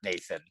report,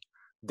 Nathan,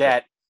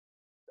 that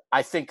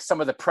I think some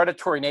of the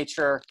predatory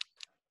nature,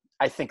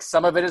 I think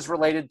some of it is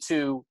related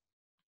to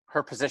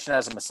her position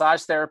as a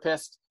massage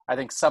therapist. I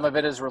think some of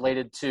it is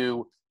related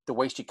to the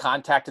way she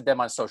contacted them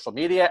on social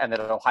media, and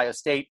that Ohio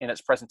State, in its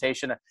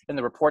presentation, in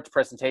the report's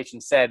presentation,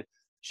 said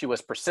she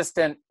was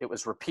persistent. It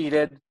was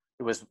repeated.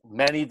 It was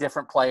many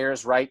different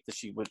players, right? That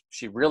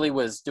she really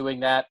was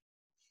doing that.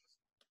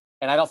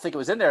 And I don't think it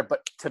was in there. But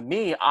to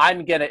me,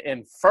 I'm going to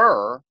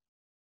infer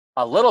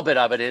a little bit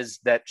of it is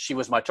that she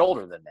was much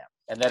older than them.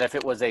 And that if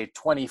it was a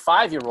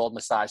 25-year-old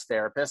massage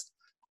therapist,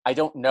 I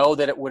don't know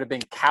that it would have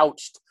been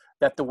couched,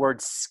 that the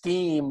word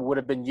scheme would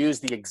have been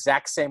used the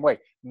exact same way.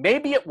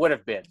 Maybe it would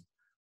have been.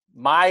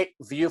 My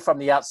view from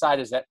the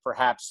outside is that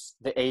perhaps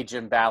the age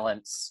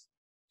imbalance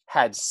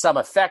had some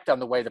effect on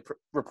the way the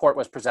report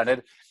was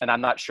presented, and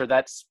I'm not sure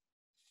that's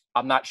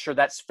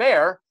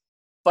fair.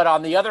 But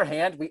on the other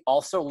hand, we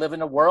also live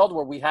in a world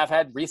where we have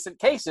had recent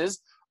cases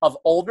of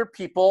older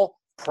people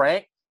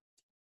prank.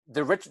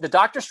 The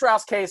Dr.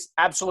 Strauss case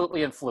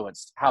absolutely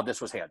influenced how this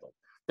was handled.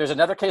 There's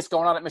another case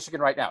going on at Michigan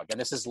right now. Again,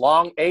 this is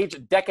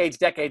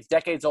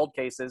decades old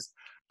cases.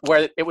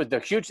 where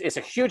it's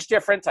a huge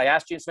difference. I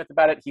asked Gene Smith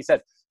about it. He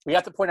said, we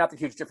have to point out the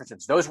huge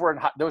differences. Those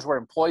were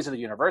employees of the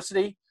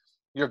university.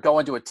 You're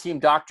going to a team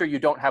doctor. You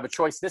don't have a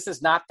choice. This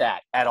is not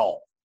that at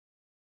all.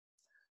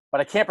 But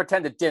I can't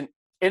pretend it didn't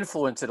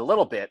influence it a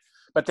little bit.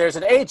 But there's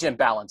an age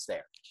imbalance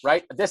there,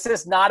 right? This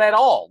is not at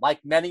all like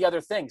many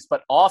other things.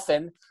 But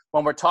often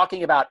when we're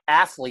talking about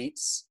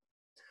athletes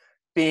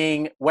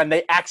being, when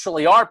they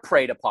actually are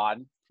preyed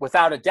upon,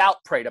 without a doubt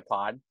preyed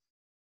upon,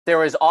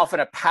 there is often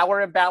a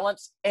power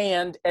imbalance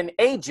and an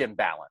age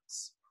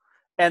imbalance.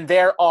 And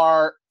there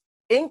are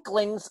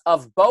inklings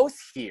of both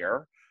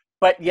here,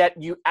 but yet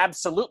you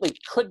absolutely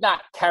could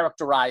not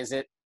characterize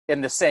it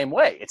in the same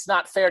way. It's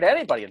not fair to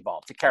anybody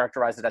involved to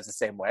characterize it as the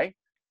same way,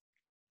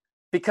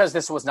 because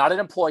this was not an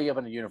employee of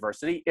a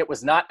university. It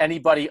was not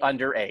anybody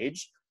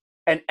underage,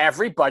 and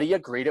everybody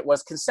agreed it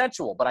was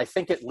consensual. But I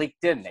think it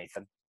leaked in,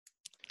 Nathan.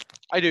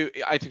 I do.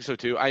 I think so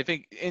too. I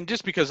think, and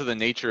just because of the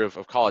nature of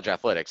college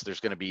athletics,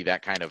 there's going to be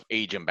that kind of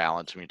age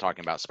imbalance when you're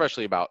talking about,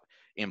 especially about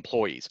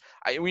employees.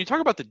 When you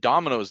talk about the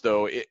dominoes,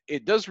 though,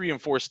 it does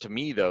reinforce to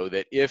me, though,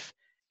 that if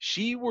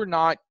she were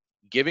not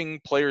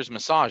giving players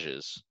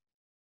massages,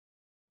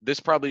 this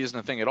probably isn't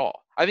a thing at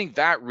all. I think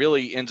that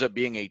really ends up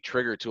being a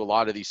trigger to a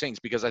lot of these things,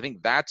 because I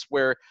think that's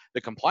where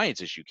the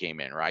compliance issue came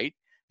in, right?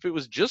 If it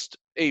was just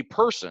a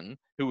person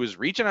who was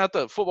reaching out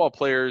to football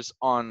players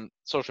on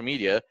social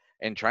media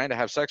and trying to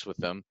have sex with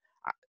them,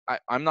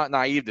 I'm not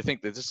naive to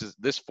think that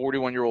this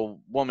 41-year-old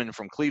woman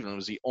from Cleveland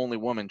was the only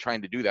woman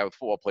trying to do that with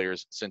football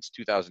players since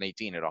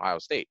 2018 at Ohio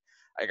State.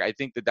 I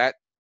think that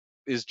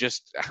is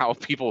just how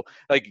people,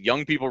 like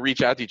young people,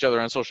 reach out to each other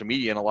on social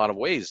media in a lot of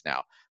ways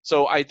now.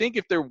 So I think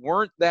if there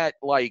weren't that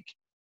like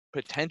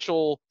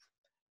potential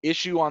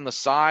issue on the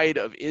side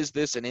of, is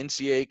this an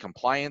NCAA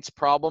compliance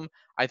problem,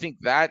 I think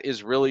that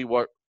is really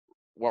what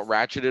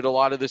ratcheted a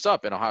lot of this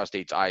up in Ohio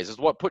State's eyes, is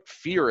what put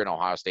fear in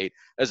Ohio State,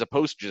 as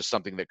opposed to just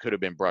something that could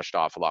have been brushed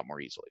off a lot more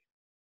easily.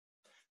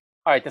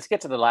 All right, let's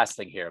get to the last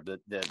thing here.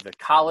 The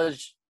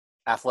college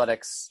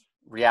athletics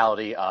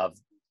reality of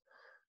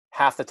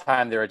half the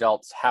time they're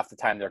adults, half the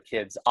time they're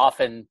kids.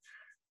 Often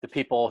the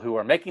people who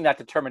are making that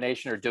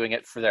determination are doing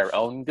it for their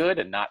own good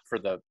and not for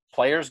the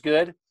players'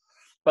 good.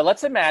 But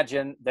let's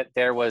imagine that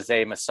there was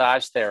a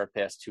massage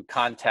therapist who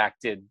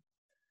contacted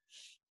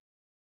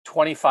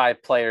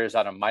 25 players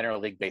on a minor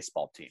league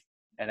baseball team,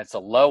 and it's a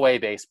low A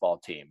baseball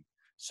team.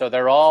 So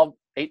they're all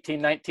 18,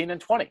 19,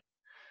 and 20.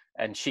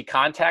 And she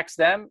contacts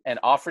them and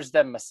offers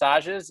them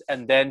massages,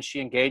 and then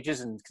she engages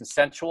in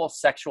consensual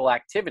sexual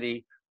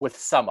activity with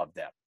some of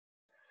them.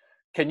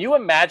 Can you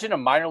imagine a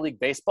minor league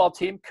baseball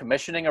team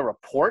commissioning a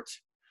report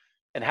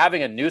and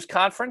having a news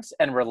conference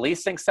and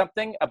releasing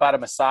something about a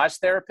massage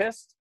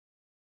therapist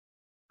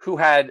who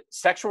had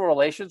sexual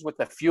relations with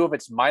a few of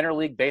its minor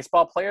league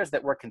baseball players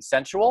that were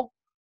consensual?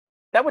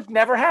 That would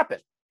never happen.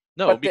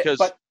 No,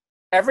 but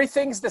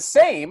everything's the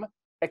same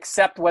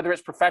except whether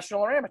it's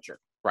professional or amateur.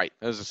 Right.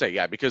 As I say,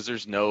 yeah, because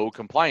there's no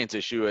compliance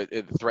issue at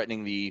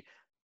threatening the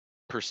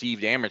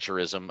perceived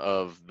amateurism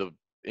of the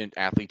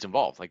athletes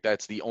involved. Like,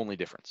 that's the only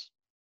difference.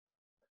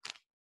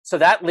 So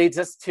that leads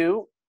us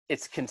to,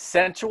 it's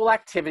consensual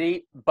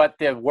activity, but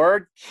the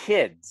word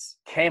kids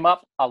came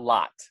up a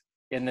lot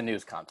in the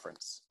news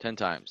conference. 10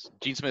 times.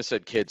 Gene Smith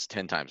said kids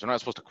 10 times. I'm not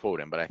supposed to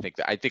quote him, but I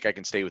think I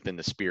can stay within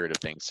the spirit of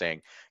things,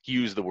 saying he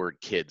used the word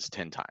kids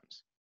 10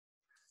 times.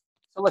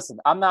 So listen,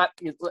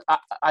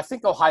 I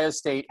think Ohio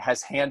State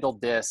has handled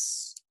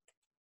this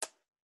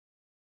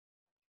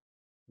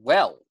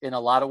well in a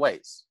lot of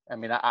ways. I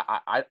mean,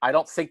 I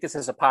don't think this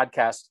is a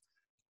podcast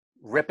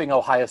ripping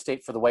Ohio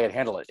State for the way it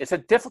handled it. It's a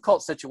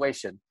difficult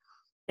situation.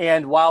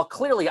 And while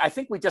clearly, I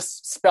think we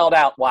just spelled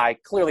out why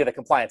clearly the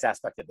compliance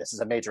aspect of this is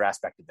a major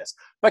aspect of this.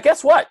 But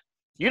guess what?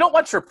 You don't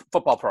want your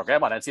football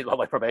program on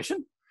NCAA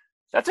probation.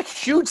 That's a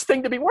huge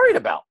thing to be worried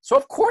about. So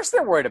of course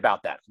they're worried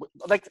about that.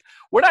 Like,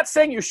 we're not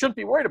saying you shouldn't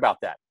be worried about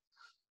that.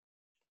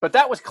 But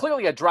that was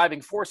clearly a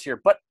driving force here.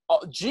 But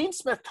Gene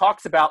Smith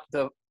talks about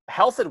the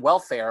health and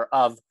welfare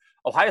of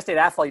Ohio State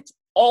athletes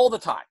all the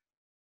time.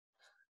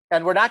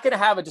 And we're not going to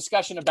have a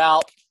discussion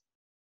about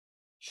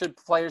should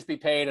players be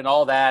paid and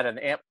all that, and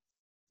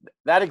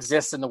that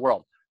exists in the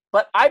world.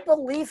 But I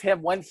believe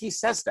him when he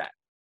says that.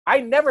 I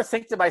never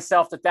think to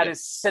myself that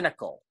is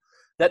cynical,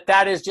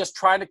 that is just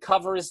trying to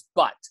cover his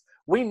butt.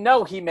 We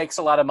know he makes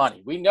a lot of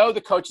money. We know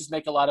the coaches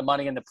make a lot of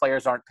money and the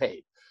players aren't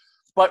paid.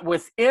 But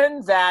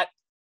within that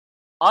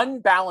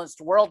unbalanced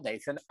world,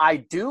 Nathan, I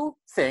do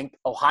think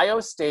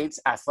Ohio State's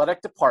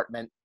athletic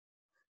department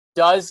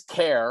does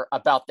care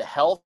about the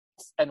health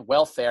and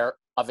welfare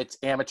of its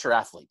amateur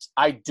athletes.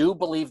 I do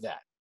believe that.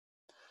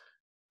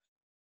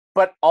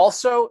 But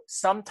also,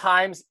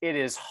 sometimes it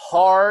is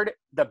hard,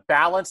 the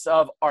balance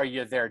of, are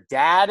you their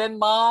dad and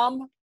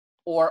mom,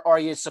 or are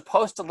you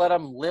supposed to let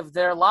them live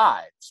their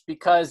lives?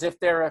 Because if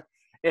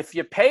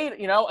you paid,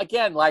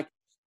 again, like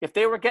if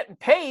they were getting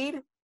paid,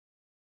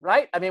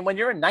 right? I mean, when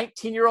you're a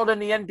 19-year-old in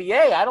the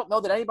NBA, I don't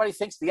know that anybody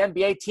thinks the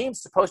NBA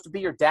team's supposed to be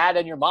your dad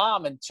and your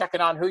mom and checking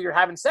on who you're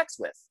having sex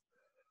with.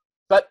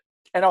 But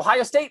And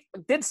Ohio State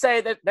did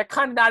say that they're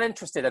kind of not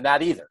interested in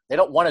that either. They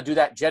don't want to do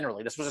that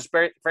generally. This was a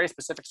very, very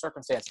specific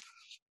circumstance.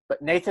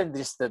 But Nathan,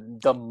 just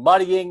the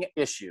muddying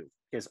issue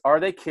is, are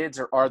they kids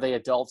or are they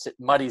adults? It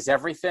muddies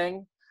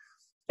everything.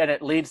 And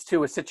it leads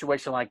to a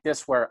situation like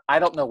this where I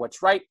don't know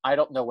what's right. I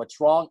don't know what's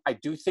wrong. I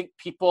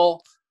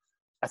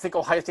think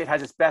Ohio State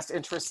has its best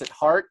interests at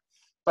heart,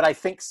 but I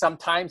think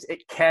sometimes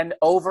it can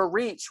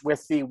overreach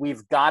with the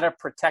we've got to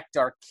protect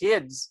our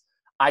kids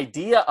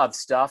idea of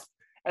stuff.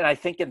 And I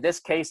think in this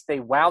case, they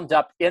wound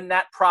up in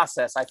that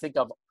process, I think,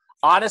 of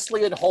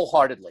honestly and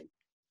wholeheartedly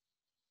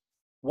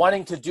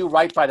wanting to do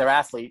right by their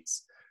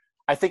athletes.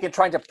 I think in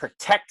trying to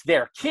protect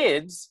their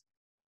kids,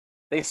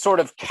 they sort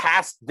of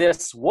cast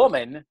this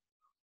woman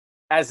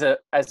as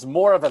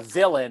more of a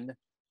villain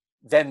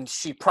than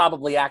she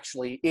probably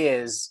actually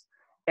is.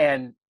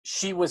 And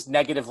she was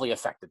negatively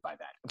affected by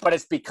that. But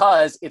it's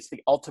because it's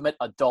the ultimate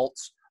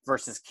adults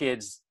versus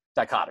kids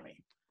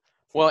dichotomy.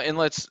 Well, and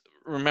let's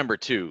remember,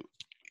 too,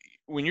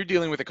 when you're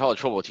dealing with a college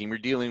football team, you're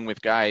dealing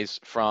with guys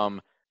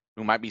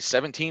who might be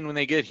 17 when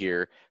they get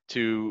here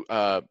to,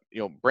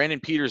 Brandon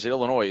Peters at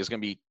Illinois is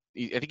going to be,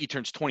 I think he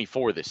turns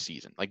 24 this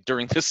season, like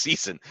during this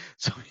season.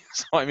 So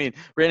I mean,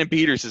 Brandon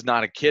Peters is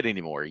not a kid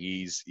anymore.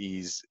 He's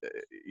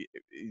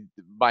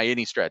by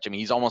any stretch. I mean,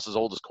 he's almost as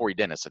old as Corey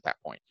Dennis at that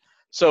point.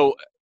 So,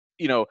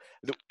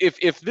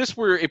 if this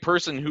were a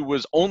person who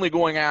was only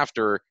going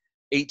after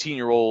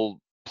 18-year-old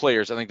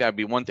players, I think that would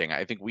be one thing.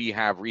 I think we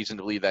have reason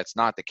to believe that's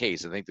not the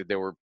case. I think that there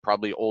were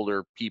probably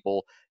older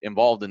people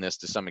involved in this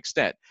to some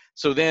extent.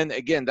 So then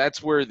again,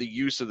 that's where the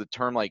use of the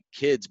term like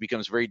kids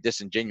becomes very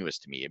disingenuous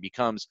to me. It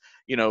becomes,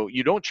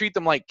 you don't treat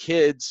them like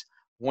kids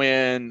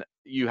when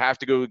you have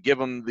to go give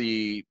them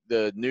the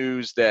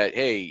news that,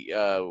 hey,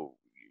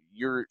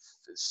 you're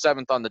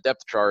 7th on the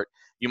depth chart.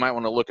 You might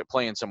want to look at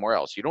playing somewhere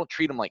else. You don't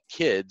treat them like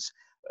kids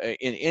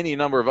in any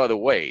number of other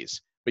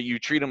ways. But you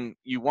treat them,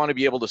 you want to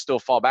be able to still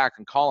fall back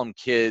and call them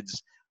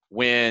kids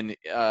when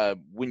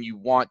you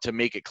want to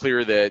make it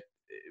clear that,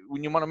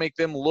 when you want to make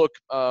them look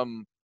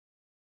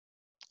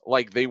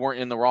like they weren't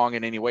in the wrong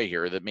in any way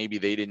here, that maybe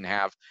they didn't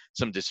have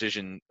some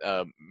decision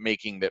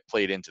making that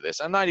played into this.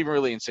 I'm not even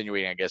really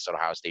insinuating, I guess, that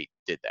Ohio State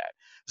did that.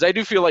 Because I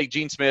do feel like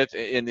Gene Smith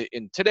in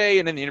today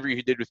and in the interview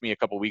he did with me a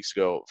couple of weeks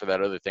ago for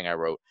that other thing I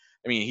wrote,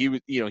 I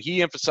mean,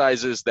 he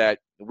emphasizes that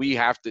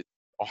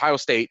Ohio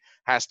State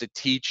has to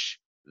teach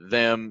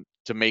them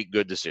to make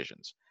good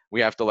decisions.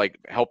 We have to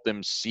help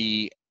them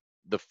see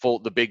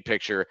the big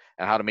picture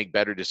and how to make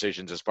better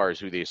decisions as far as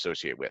who they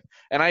associate with.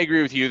 And I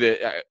agree with you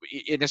that,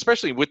 and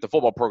especially with the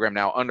football program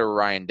now under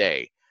Ryan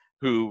Day,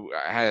 who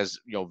has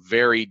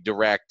very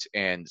direct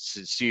and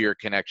sincere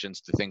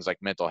connections to things like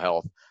mental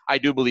health, I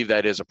do believe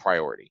that is a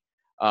priority.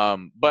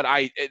 But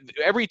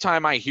every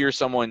time I hear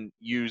someone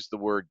use the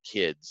word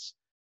kids,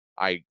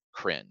 I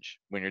cringe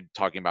when you're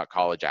talking about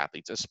college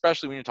athletes,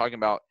 especially when you're talking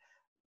about,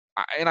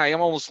 and I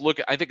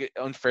think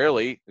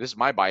unfairly, this is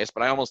my bias,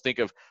 but I almost think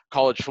of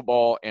college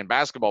football and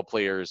basketball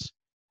players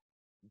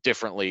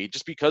differently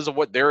just because of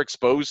what they're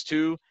exposed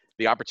to,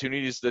 the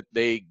opportunities that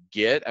they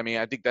get. I mean,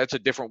 I think that's a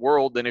different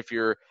world than if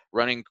you're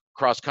running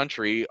cross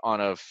country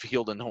on a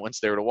field and no one's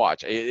there to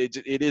watch.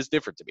 It is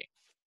different to me.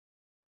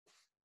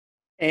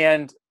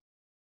 And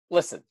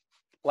listen,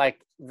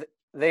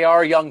 they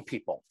are young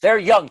people. They're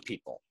young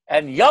people.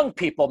 And young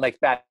people make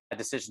bad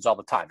decisions all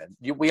the time. And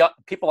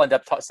people end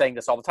up saying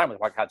this all the time with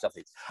college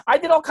athletes. I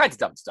did all kinds of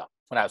dumb stuff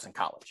when I was in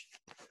college.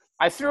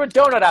 I threw a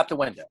donut out the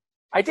window.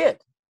 I did.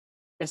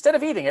 Instead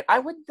of eating it, I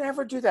would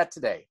never do that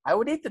today. I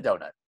would eat the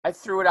donut. I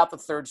threw it out the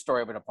 3rd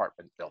story of an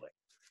apartment building.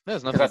 That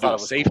has nothing to do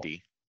with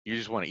safety. Cool. You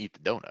just want to eat the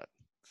donut.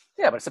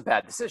 Yeah, but it's a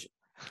bad decision.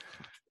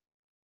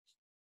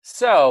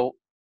 So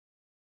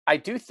I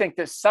do think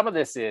that some of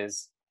this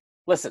is,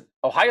 listen,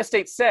 Ohio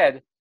State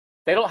said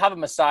they don't have a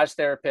massage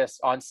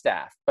therapist on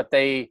staff, but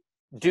they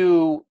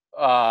do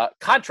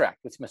contract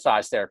with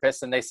massage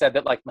therapists. And they said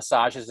that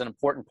massage is an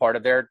important part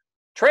of their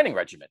training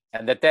regimen.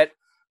 And that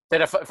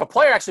if a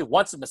player actually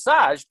wants a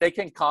massage, they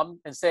can come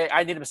and say,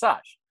 I need a massage.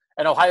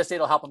 And Ohio State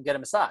will help them get a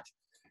massage.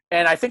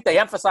 And I think they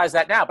emphasize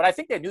that now, but I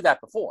think they knew that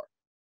before.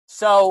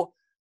 So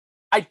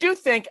I do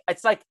think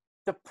it's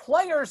the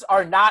players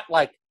are not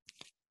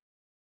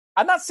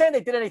I'm not saying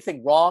they did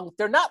anything wrong.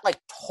 They're not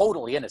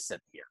totally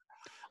innocent here.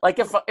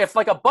 If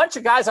a bunch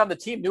of guys on the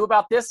team knew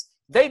about this,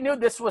 they knew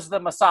this was the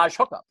massage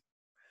hookup.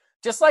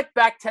 Just like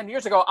back 10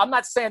 years ago, I'm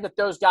not saying that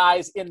those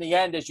guys in the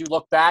end, as you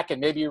look back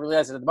and maybe you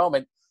realize it in the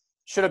moment,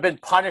 should have been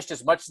punished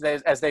as much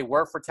as they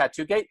were for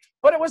Tattoo-gate,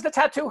 but it was the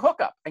tattoo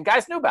hookup and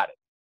guys knew about it.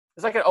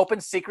 It's like an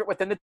open secret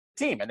within the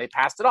team and they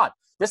passed it on.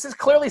 This is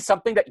clearly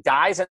something that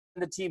guys in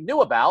the team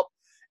knew about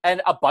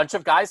and a bunch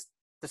of guys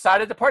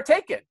decided to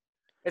partake in.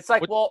 It's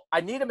well, I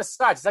need a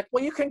massage. It's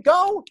well, you can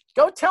go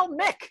tell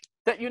Mick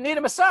that you need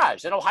a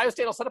massage, and Ohio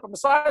State will set up a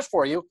massage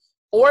for you.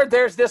 Or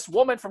there's this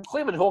woman from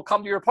Cleveland who will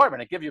come to your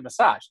apartment and give you a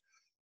massage.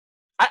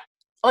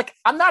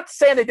 I'm not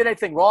saying they did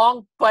anything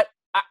wrong, but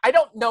I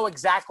don't know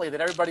exactly that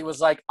everybody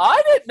was I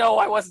didn't know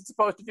I wasn't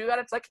supposed to do that.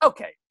 It's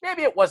okay,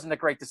 maybe it wasn't a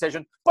great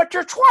decision, but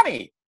you're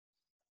 20.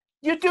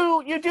 you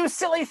do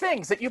silly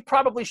things that you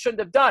probably shouldn't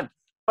have done.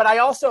 But I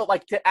also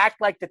like to act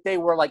like that they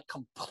were like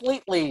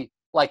completely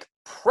like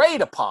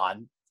preyed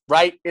upon,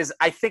 right? Is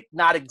I think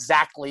not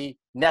exactly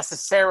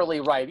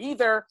necessarily right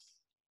either.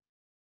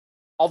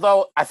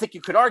 Although I think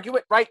you could argue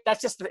it, right?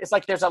 It's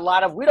like there's a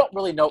lot of, we don't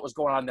really know what was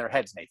going on in their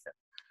heads, Nathan.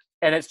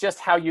 And it's just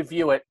how you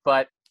view it.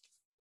 But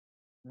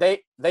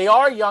they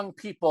are young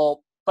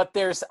people, but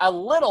there's a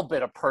little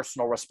bit of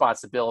personal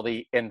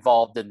responsibility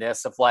involved in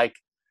this of like,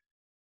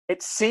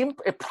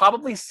 it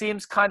probably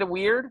seems kind of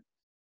weird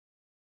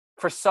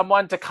for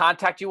someone to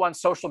contact you on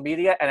social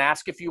media and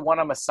ask if you want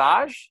a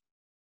massage.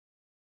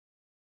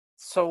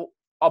 So,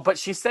 but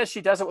she says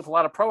she does it with a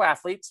lot of pro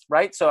athletes,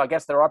 right? So I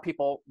guess there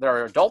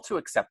are adults who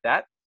accept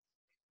that.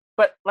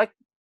 But like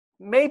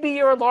maybe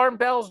your alarm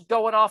bell's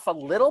going off a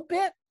little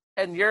bit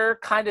and you're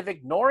kind of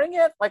ignoring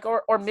it, like,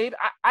 or maybe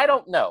I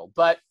don't know,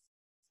 but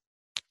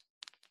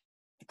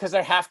because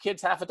they're half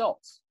kids, half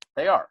adults,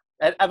 they are.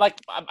 And like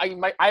I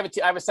have a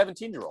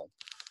 17-year-old.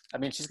 I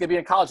mean, she's going to be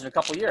in college in a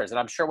couple of years, and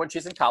I'm sure when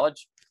she's in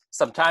college,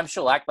 sometimes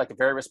she'll act like a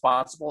very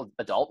responsible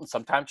adult, and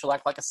sometimes she'll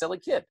act like a silly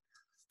kid.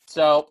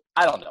 So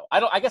I don't know.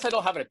 I guess I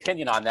don't have an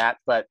opinion on that,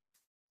 but.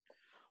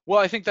 Well,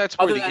 I think that's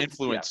where the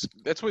influence.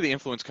 Yeah. That's where the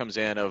influence comes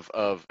in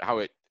of how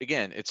it.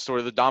 Again, it's sort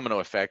of the domino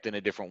effect in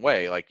a different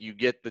way. Like you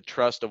get the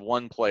trust of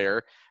one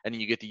player, and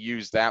you get to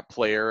use that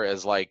player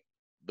as like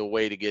the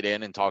way to get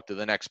in and talk to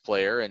the next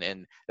player,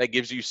 and that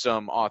gives you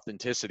some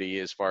authenticity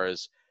as far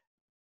as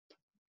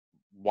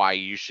why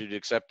you should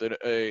accept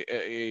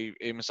a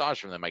massage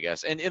from them, I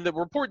guess. And the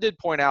report did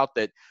point out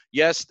that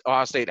yes,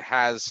 Ohio State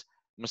has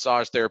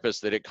massage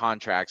therapists that it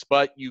contracts,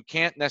 but you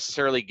can't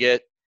necessarily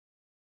get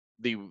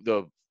the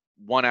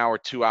 1 hour,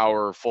 2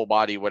 hour, full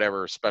body,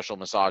 whatever special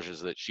massages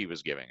that she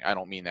was giving. I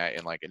don't mean that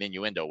in like an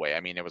innuendo way.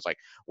 I mean, it was like,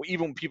 well,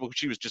 even people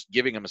she was just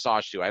giving a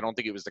massage to, I don't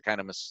think it was the kind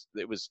of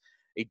it was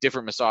a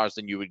different massage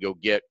than you would go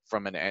get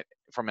from an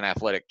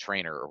athletic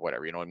trainer or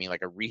whatever, you know what I mean?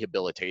 Like a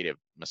rehabilitative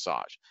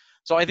massage.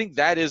 So I think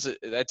that's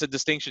a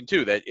distinction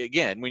too, that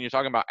again, when you're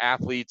talking about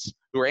athletes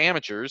who are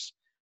amateurs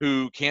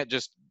who can't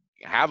just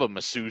have a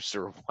masseuse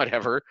or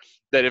whatever,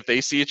 that if they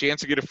see a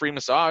chance to get a free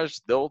massage,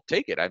 they'll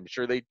take it. I'm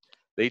sure they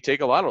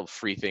take a lot of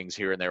free things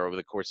here and there over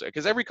the course of it,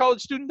 because every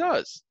college student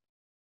does.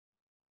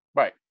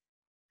 Right.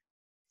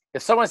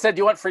 If someone said,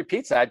 do you want free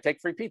pizza? I'd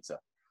take free pizza.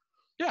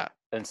 Yeah.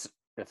 And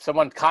if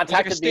someone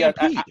contacted me,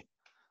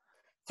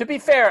 to be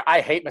fair,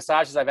 I hate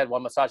massages. I've had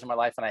one massage in my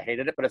life and I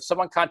hated it. But if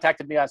someone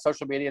contacted me on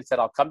social media and said,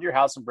 I'll come to your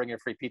house and bring you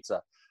free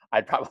pizza,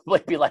 I'd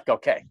probably be like,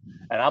 okay.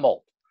 And I'm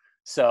old.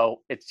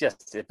 So it's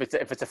just, if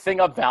it's a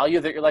thing of value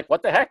that you're like,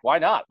 what the heck? Why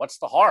not? What's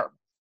the harm?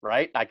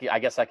 Right. I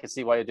guess I can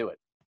see why you do it.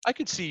 I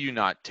could see you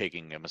not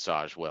taking a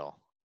massage well.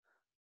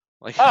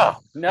 Like, oh,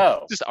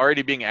 no. Just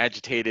already being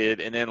agitated,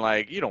 and then,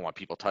 like, you don't want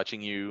people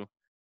touching you.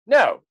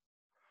 No.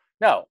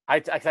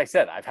 Like I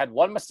said, I've had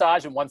one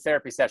massage and one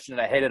therapy session,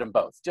 and I hated them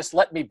both. Just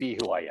let me be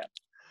who I am.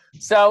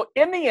 So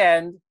in the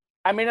end,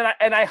 I mean,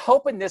 and I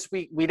hope in this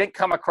week we didn't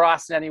come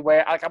across in any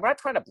way. Like, I'm not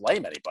trying to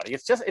blame anybody.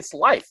 It's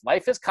life.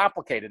 Life is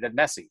complicated and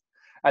messy.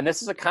 And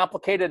this is a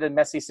complicated and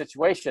messy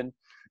situation.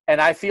 And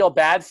I feel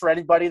bad for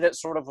anybody that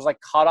sort of was like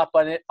caught up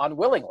on it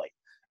unwillingly.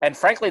 And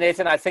frankly,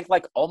 Nathan, I think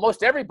like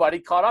almost everybody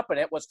caught up in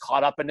it was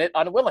caught up in it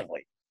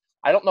unwillingly.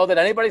 I don't know that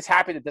anybody's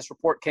happy that this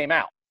report came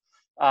out.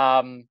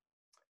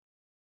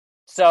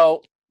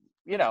 So,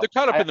 you know. They're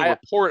caught up in the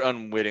report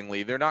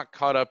unwittingly. They're not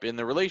caught up in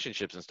the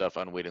relationships and stuff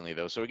unwittingly,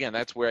 though. So, again,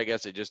 that's where I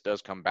guess it just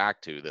does come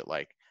back to that,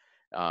 like,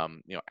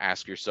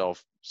 ask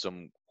yourself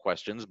some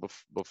questions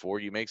before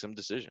you make some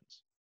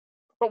decisions.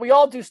 But we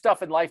all do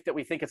stuff in life that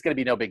we think it's going to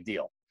be no big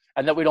deal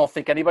and that we don't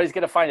think anybody's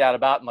going to find out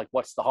about, and like,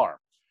 what's the harm?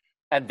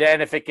 And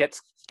then if it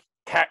gets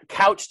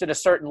couched in a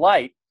certain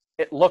light,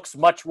 it looks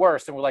much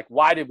worse. And we're like,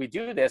 why did we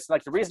do this? And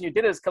like, the reason you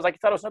did it is because I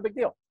thought it was no big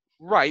deal.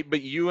 Right.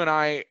 But you and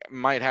I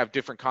might have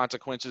different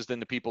consequences than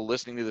the people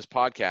listening to this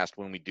podcast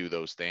when we do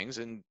those things.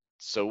 And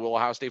so will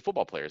Ohio State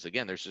football players.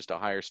 Again, there's just a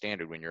higher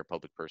standard when you're a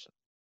public person.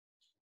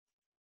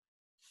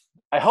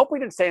 I hope we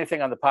didn't say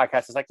anything on the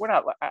podcast. It's like,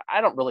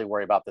 I don't really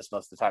worry about this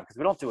most of the time because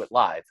we don't do it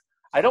live.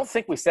 I don't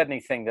think we said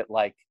anything that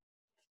like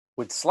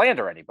would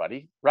slander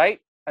anybody. Right.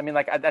 I mean,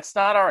 like, that's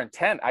not our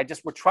intent.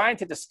 We're trying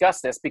to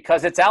discuss this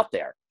because it's out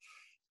there.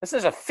 This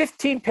is a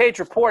 15-page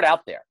report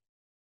out there,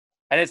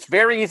 and it's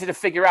very easy to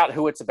figure out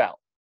who it's about.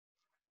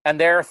 And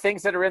there are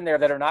things that are in there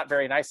that are not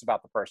very nice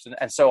about the person.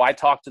 And so I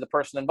talked to the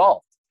person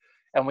involved,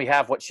 and we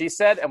have what she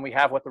said, and we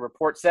have what the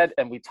report said,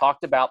 and we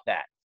talked about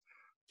that.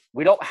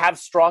 We don't have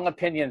strong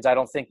opinions, I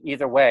don't think,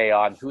 either way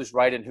on who's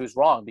right and who's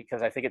wrong,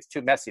 because I think it's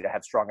too messy to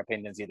have strong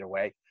opinions either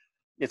way.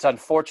 It's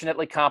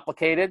unfortunately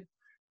complicated,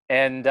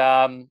 and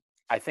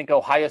I think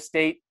Ohio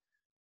State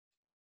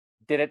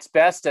did its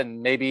best,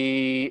 and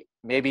maybe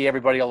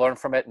everybody will learn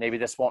from it. Maybe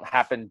this won't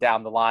happen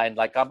down the line,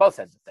 like on both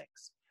ends of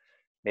things.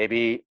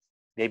 Maybe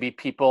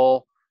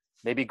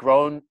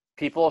grown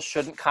people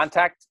shouldn't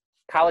contact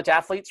college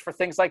athletes for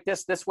things like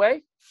this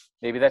way.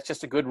 Maybe that's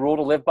just a good rule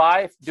to live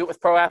by. Do it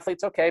with pro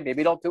athletes, okay.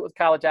 Maybe don't do it with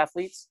college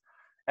athletes.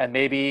 And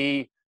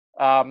maybe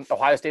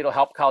Ohio State will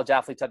help college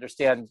athletes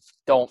understand,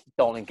 don't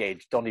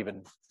engage, don't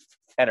even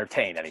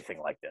entertain anything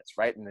like this,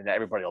 right? And then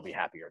everybody will be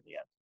happier in the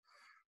end.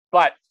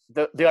 But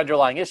the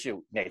underlying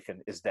issue,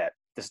 Nathan, is that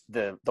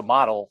the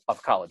model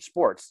of college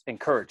sports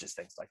encourages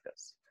things like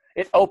this.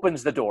 It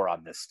opens the door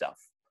on this stuff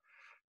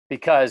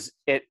because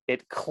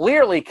it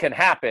clearly can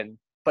happen,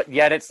 but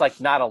yet it's like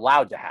not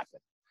allowed to happen.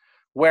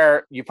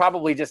 Where you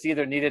probably just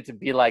either needed to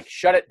be like,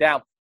 shut it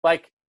down.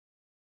 Like,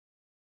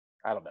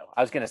 I don't know.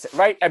 I was going to say,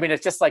 right? I mean,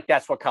 it's just like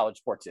that's what college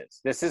sports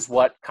is. This is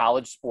what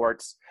college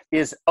sports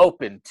is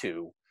open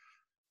to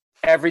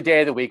every day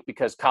of the week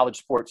because college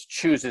sports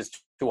chooses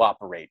to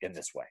operate in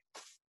this way.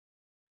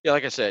 Yeah,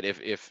 like I said,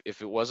 if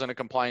it wasn't a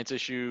compliance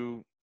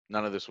issue,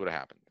 none of this would have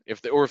happened.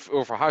 If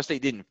Ohio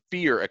State didn't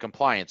fear a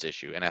compliance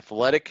issue, an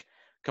athletic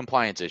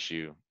compliance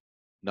issue,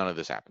 none of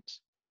this happens.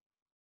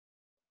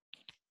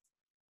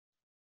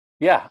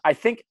 Yeah, I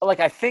think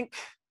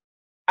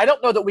I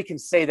don't know that we can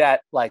say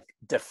that like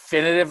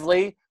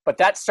definitively, but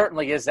that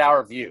certainly is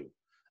our view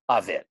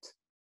of it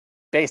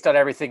based on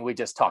everything we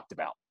just talked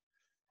about.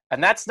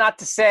 And that's not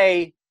to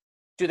say,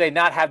 do they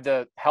not have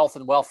the health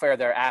and welfare of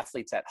their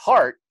athletes at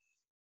heart,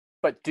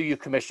 but do you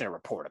commission a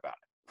report about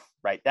it?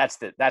 Right? That's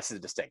the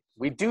distinct.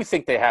 We do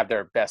think they have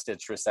their best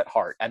interests at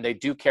heart and they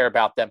do care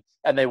about them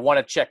and they want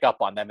to check up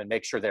on them and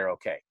make sure they're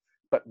okay.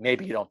 But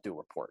maybe you don't do a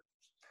report.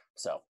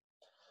 So,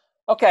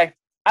 okay.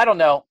 I don't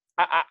know.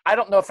 I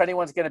don't know if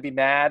anyone's going to be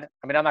mad.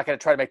 I mean, I'm not going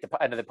to try to make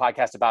the end of the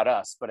podcast about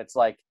us, but it's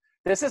like,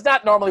 this is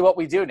not normally what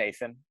we do,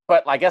 Nathan,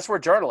 but I guess we're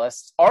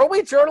journalists. Are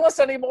we journalists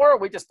anymore? Or are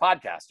we just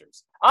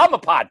podcasters? I'm a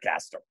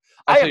podcaster.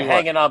 I am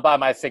hanging on by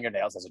my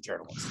fingernails as a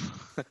journalist.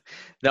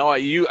 No,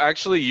 you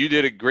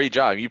did a great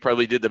job. You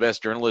probably did the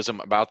best journalism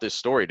about this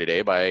story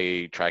today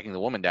by tracking the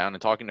woman down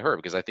and talking to her,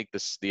 because I think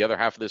the other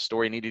half of this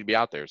story needed to be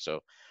out there. So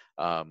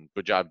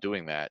good job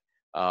doing that.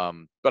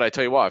 But I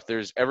tell you what, if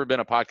there's ever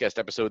been a podcast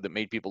episode that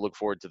made people look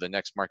forward to the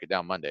next Mark It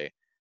Down Monday,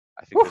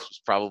 I think this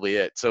was probably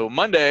it. So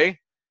Monday,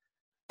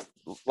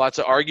 lots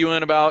of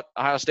arguing about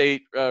Ohio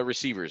State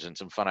receivers and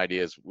some fun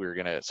ideas.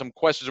 Some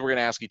questions we're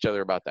gonna ask each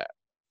other about that.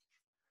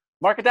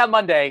 Mark It Down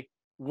Monday.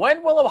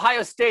 When will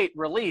Ohio State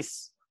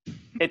release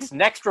its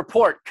next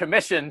report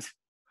commissioned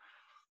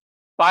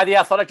by the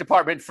athletic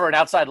department for an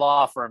outside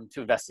law firm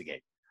to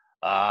investigate?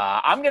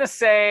 I'm gonna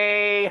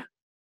say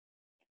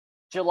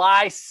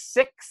July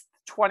 6th.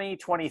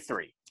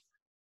 2023,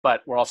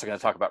 but we're also going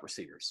to talk about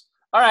receivers.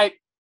 All right,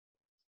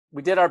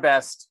 we did our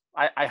best.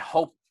 I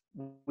hope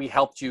we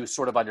helped you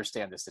sort of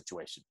understand this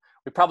situation.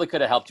 We probably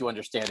could have helped you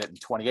understand it in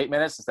 28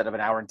 minutes instead of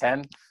an hour and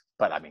 10,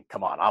 but I mean,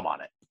 come on, I'm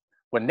on it.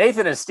 When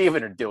Nathan and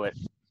Steven do it,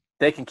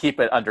 they can keep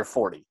it under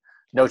 40.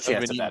 No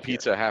chance of that.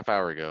 Pizza a half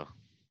hour ago.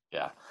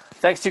 Yeah.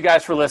 Thanks to you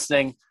guys for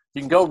listening.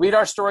 You can go read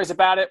our stories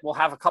about it. We'll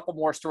have a couple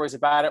more stories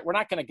about it. We're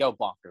not going to go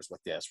bonkers with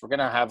this. We're going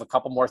to have a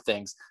couple more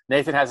things.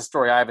 Nathan has a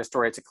story. I have a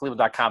story. It's at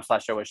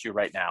cleveland.com/OSU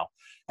right now.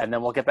 And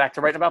then we'll get back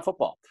to writing about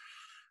football.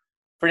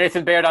 For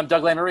Nathan Baird, I'm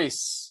Doug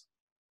Lesmerises.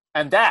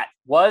 And that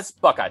was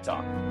Buckeye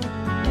Talk.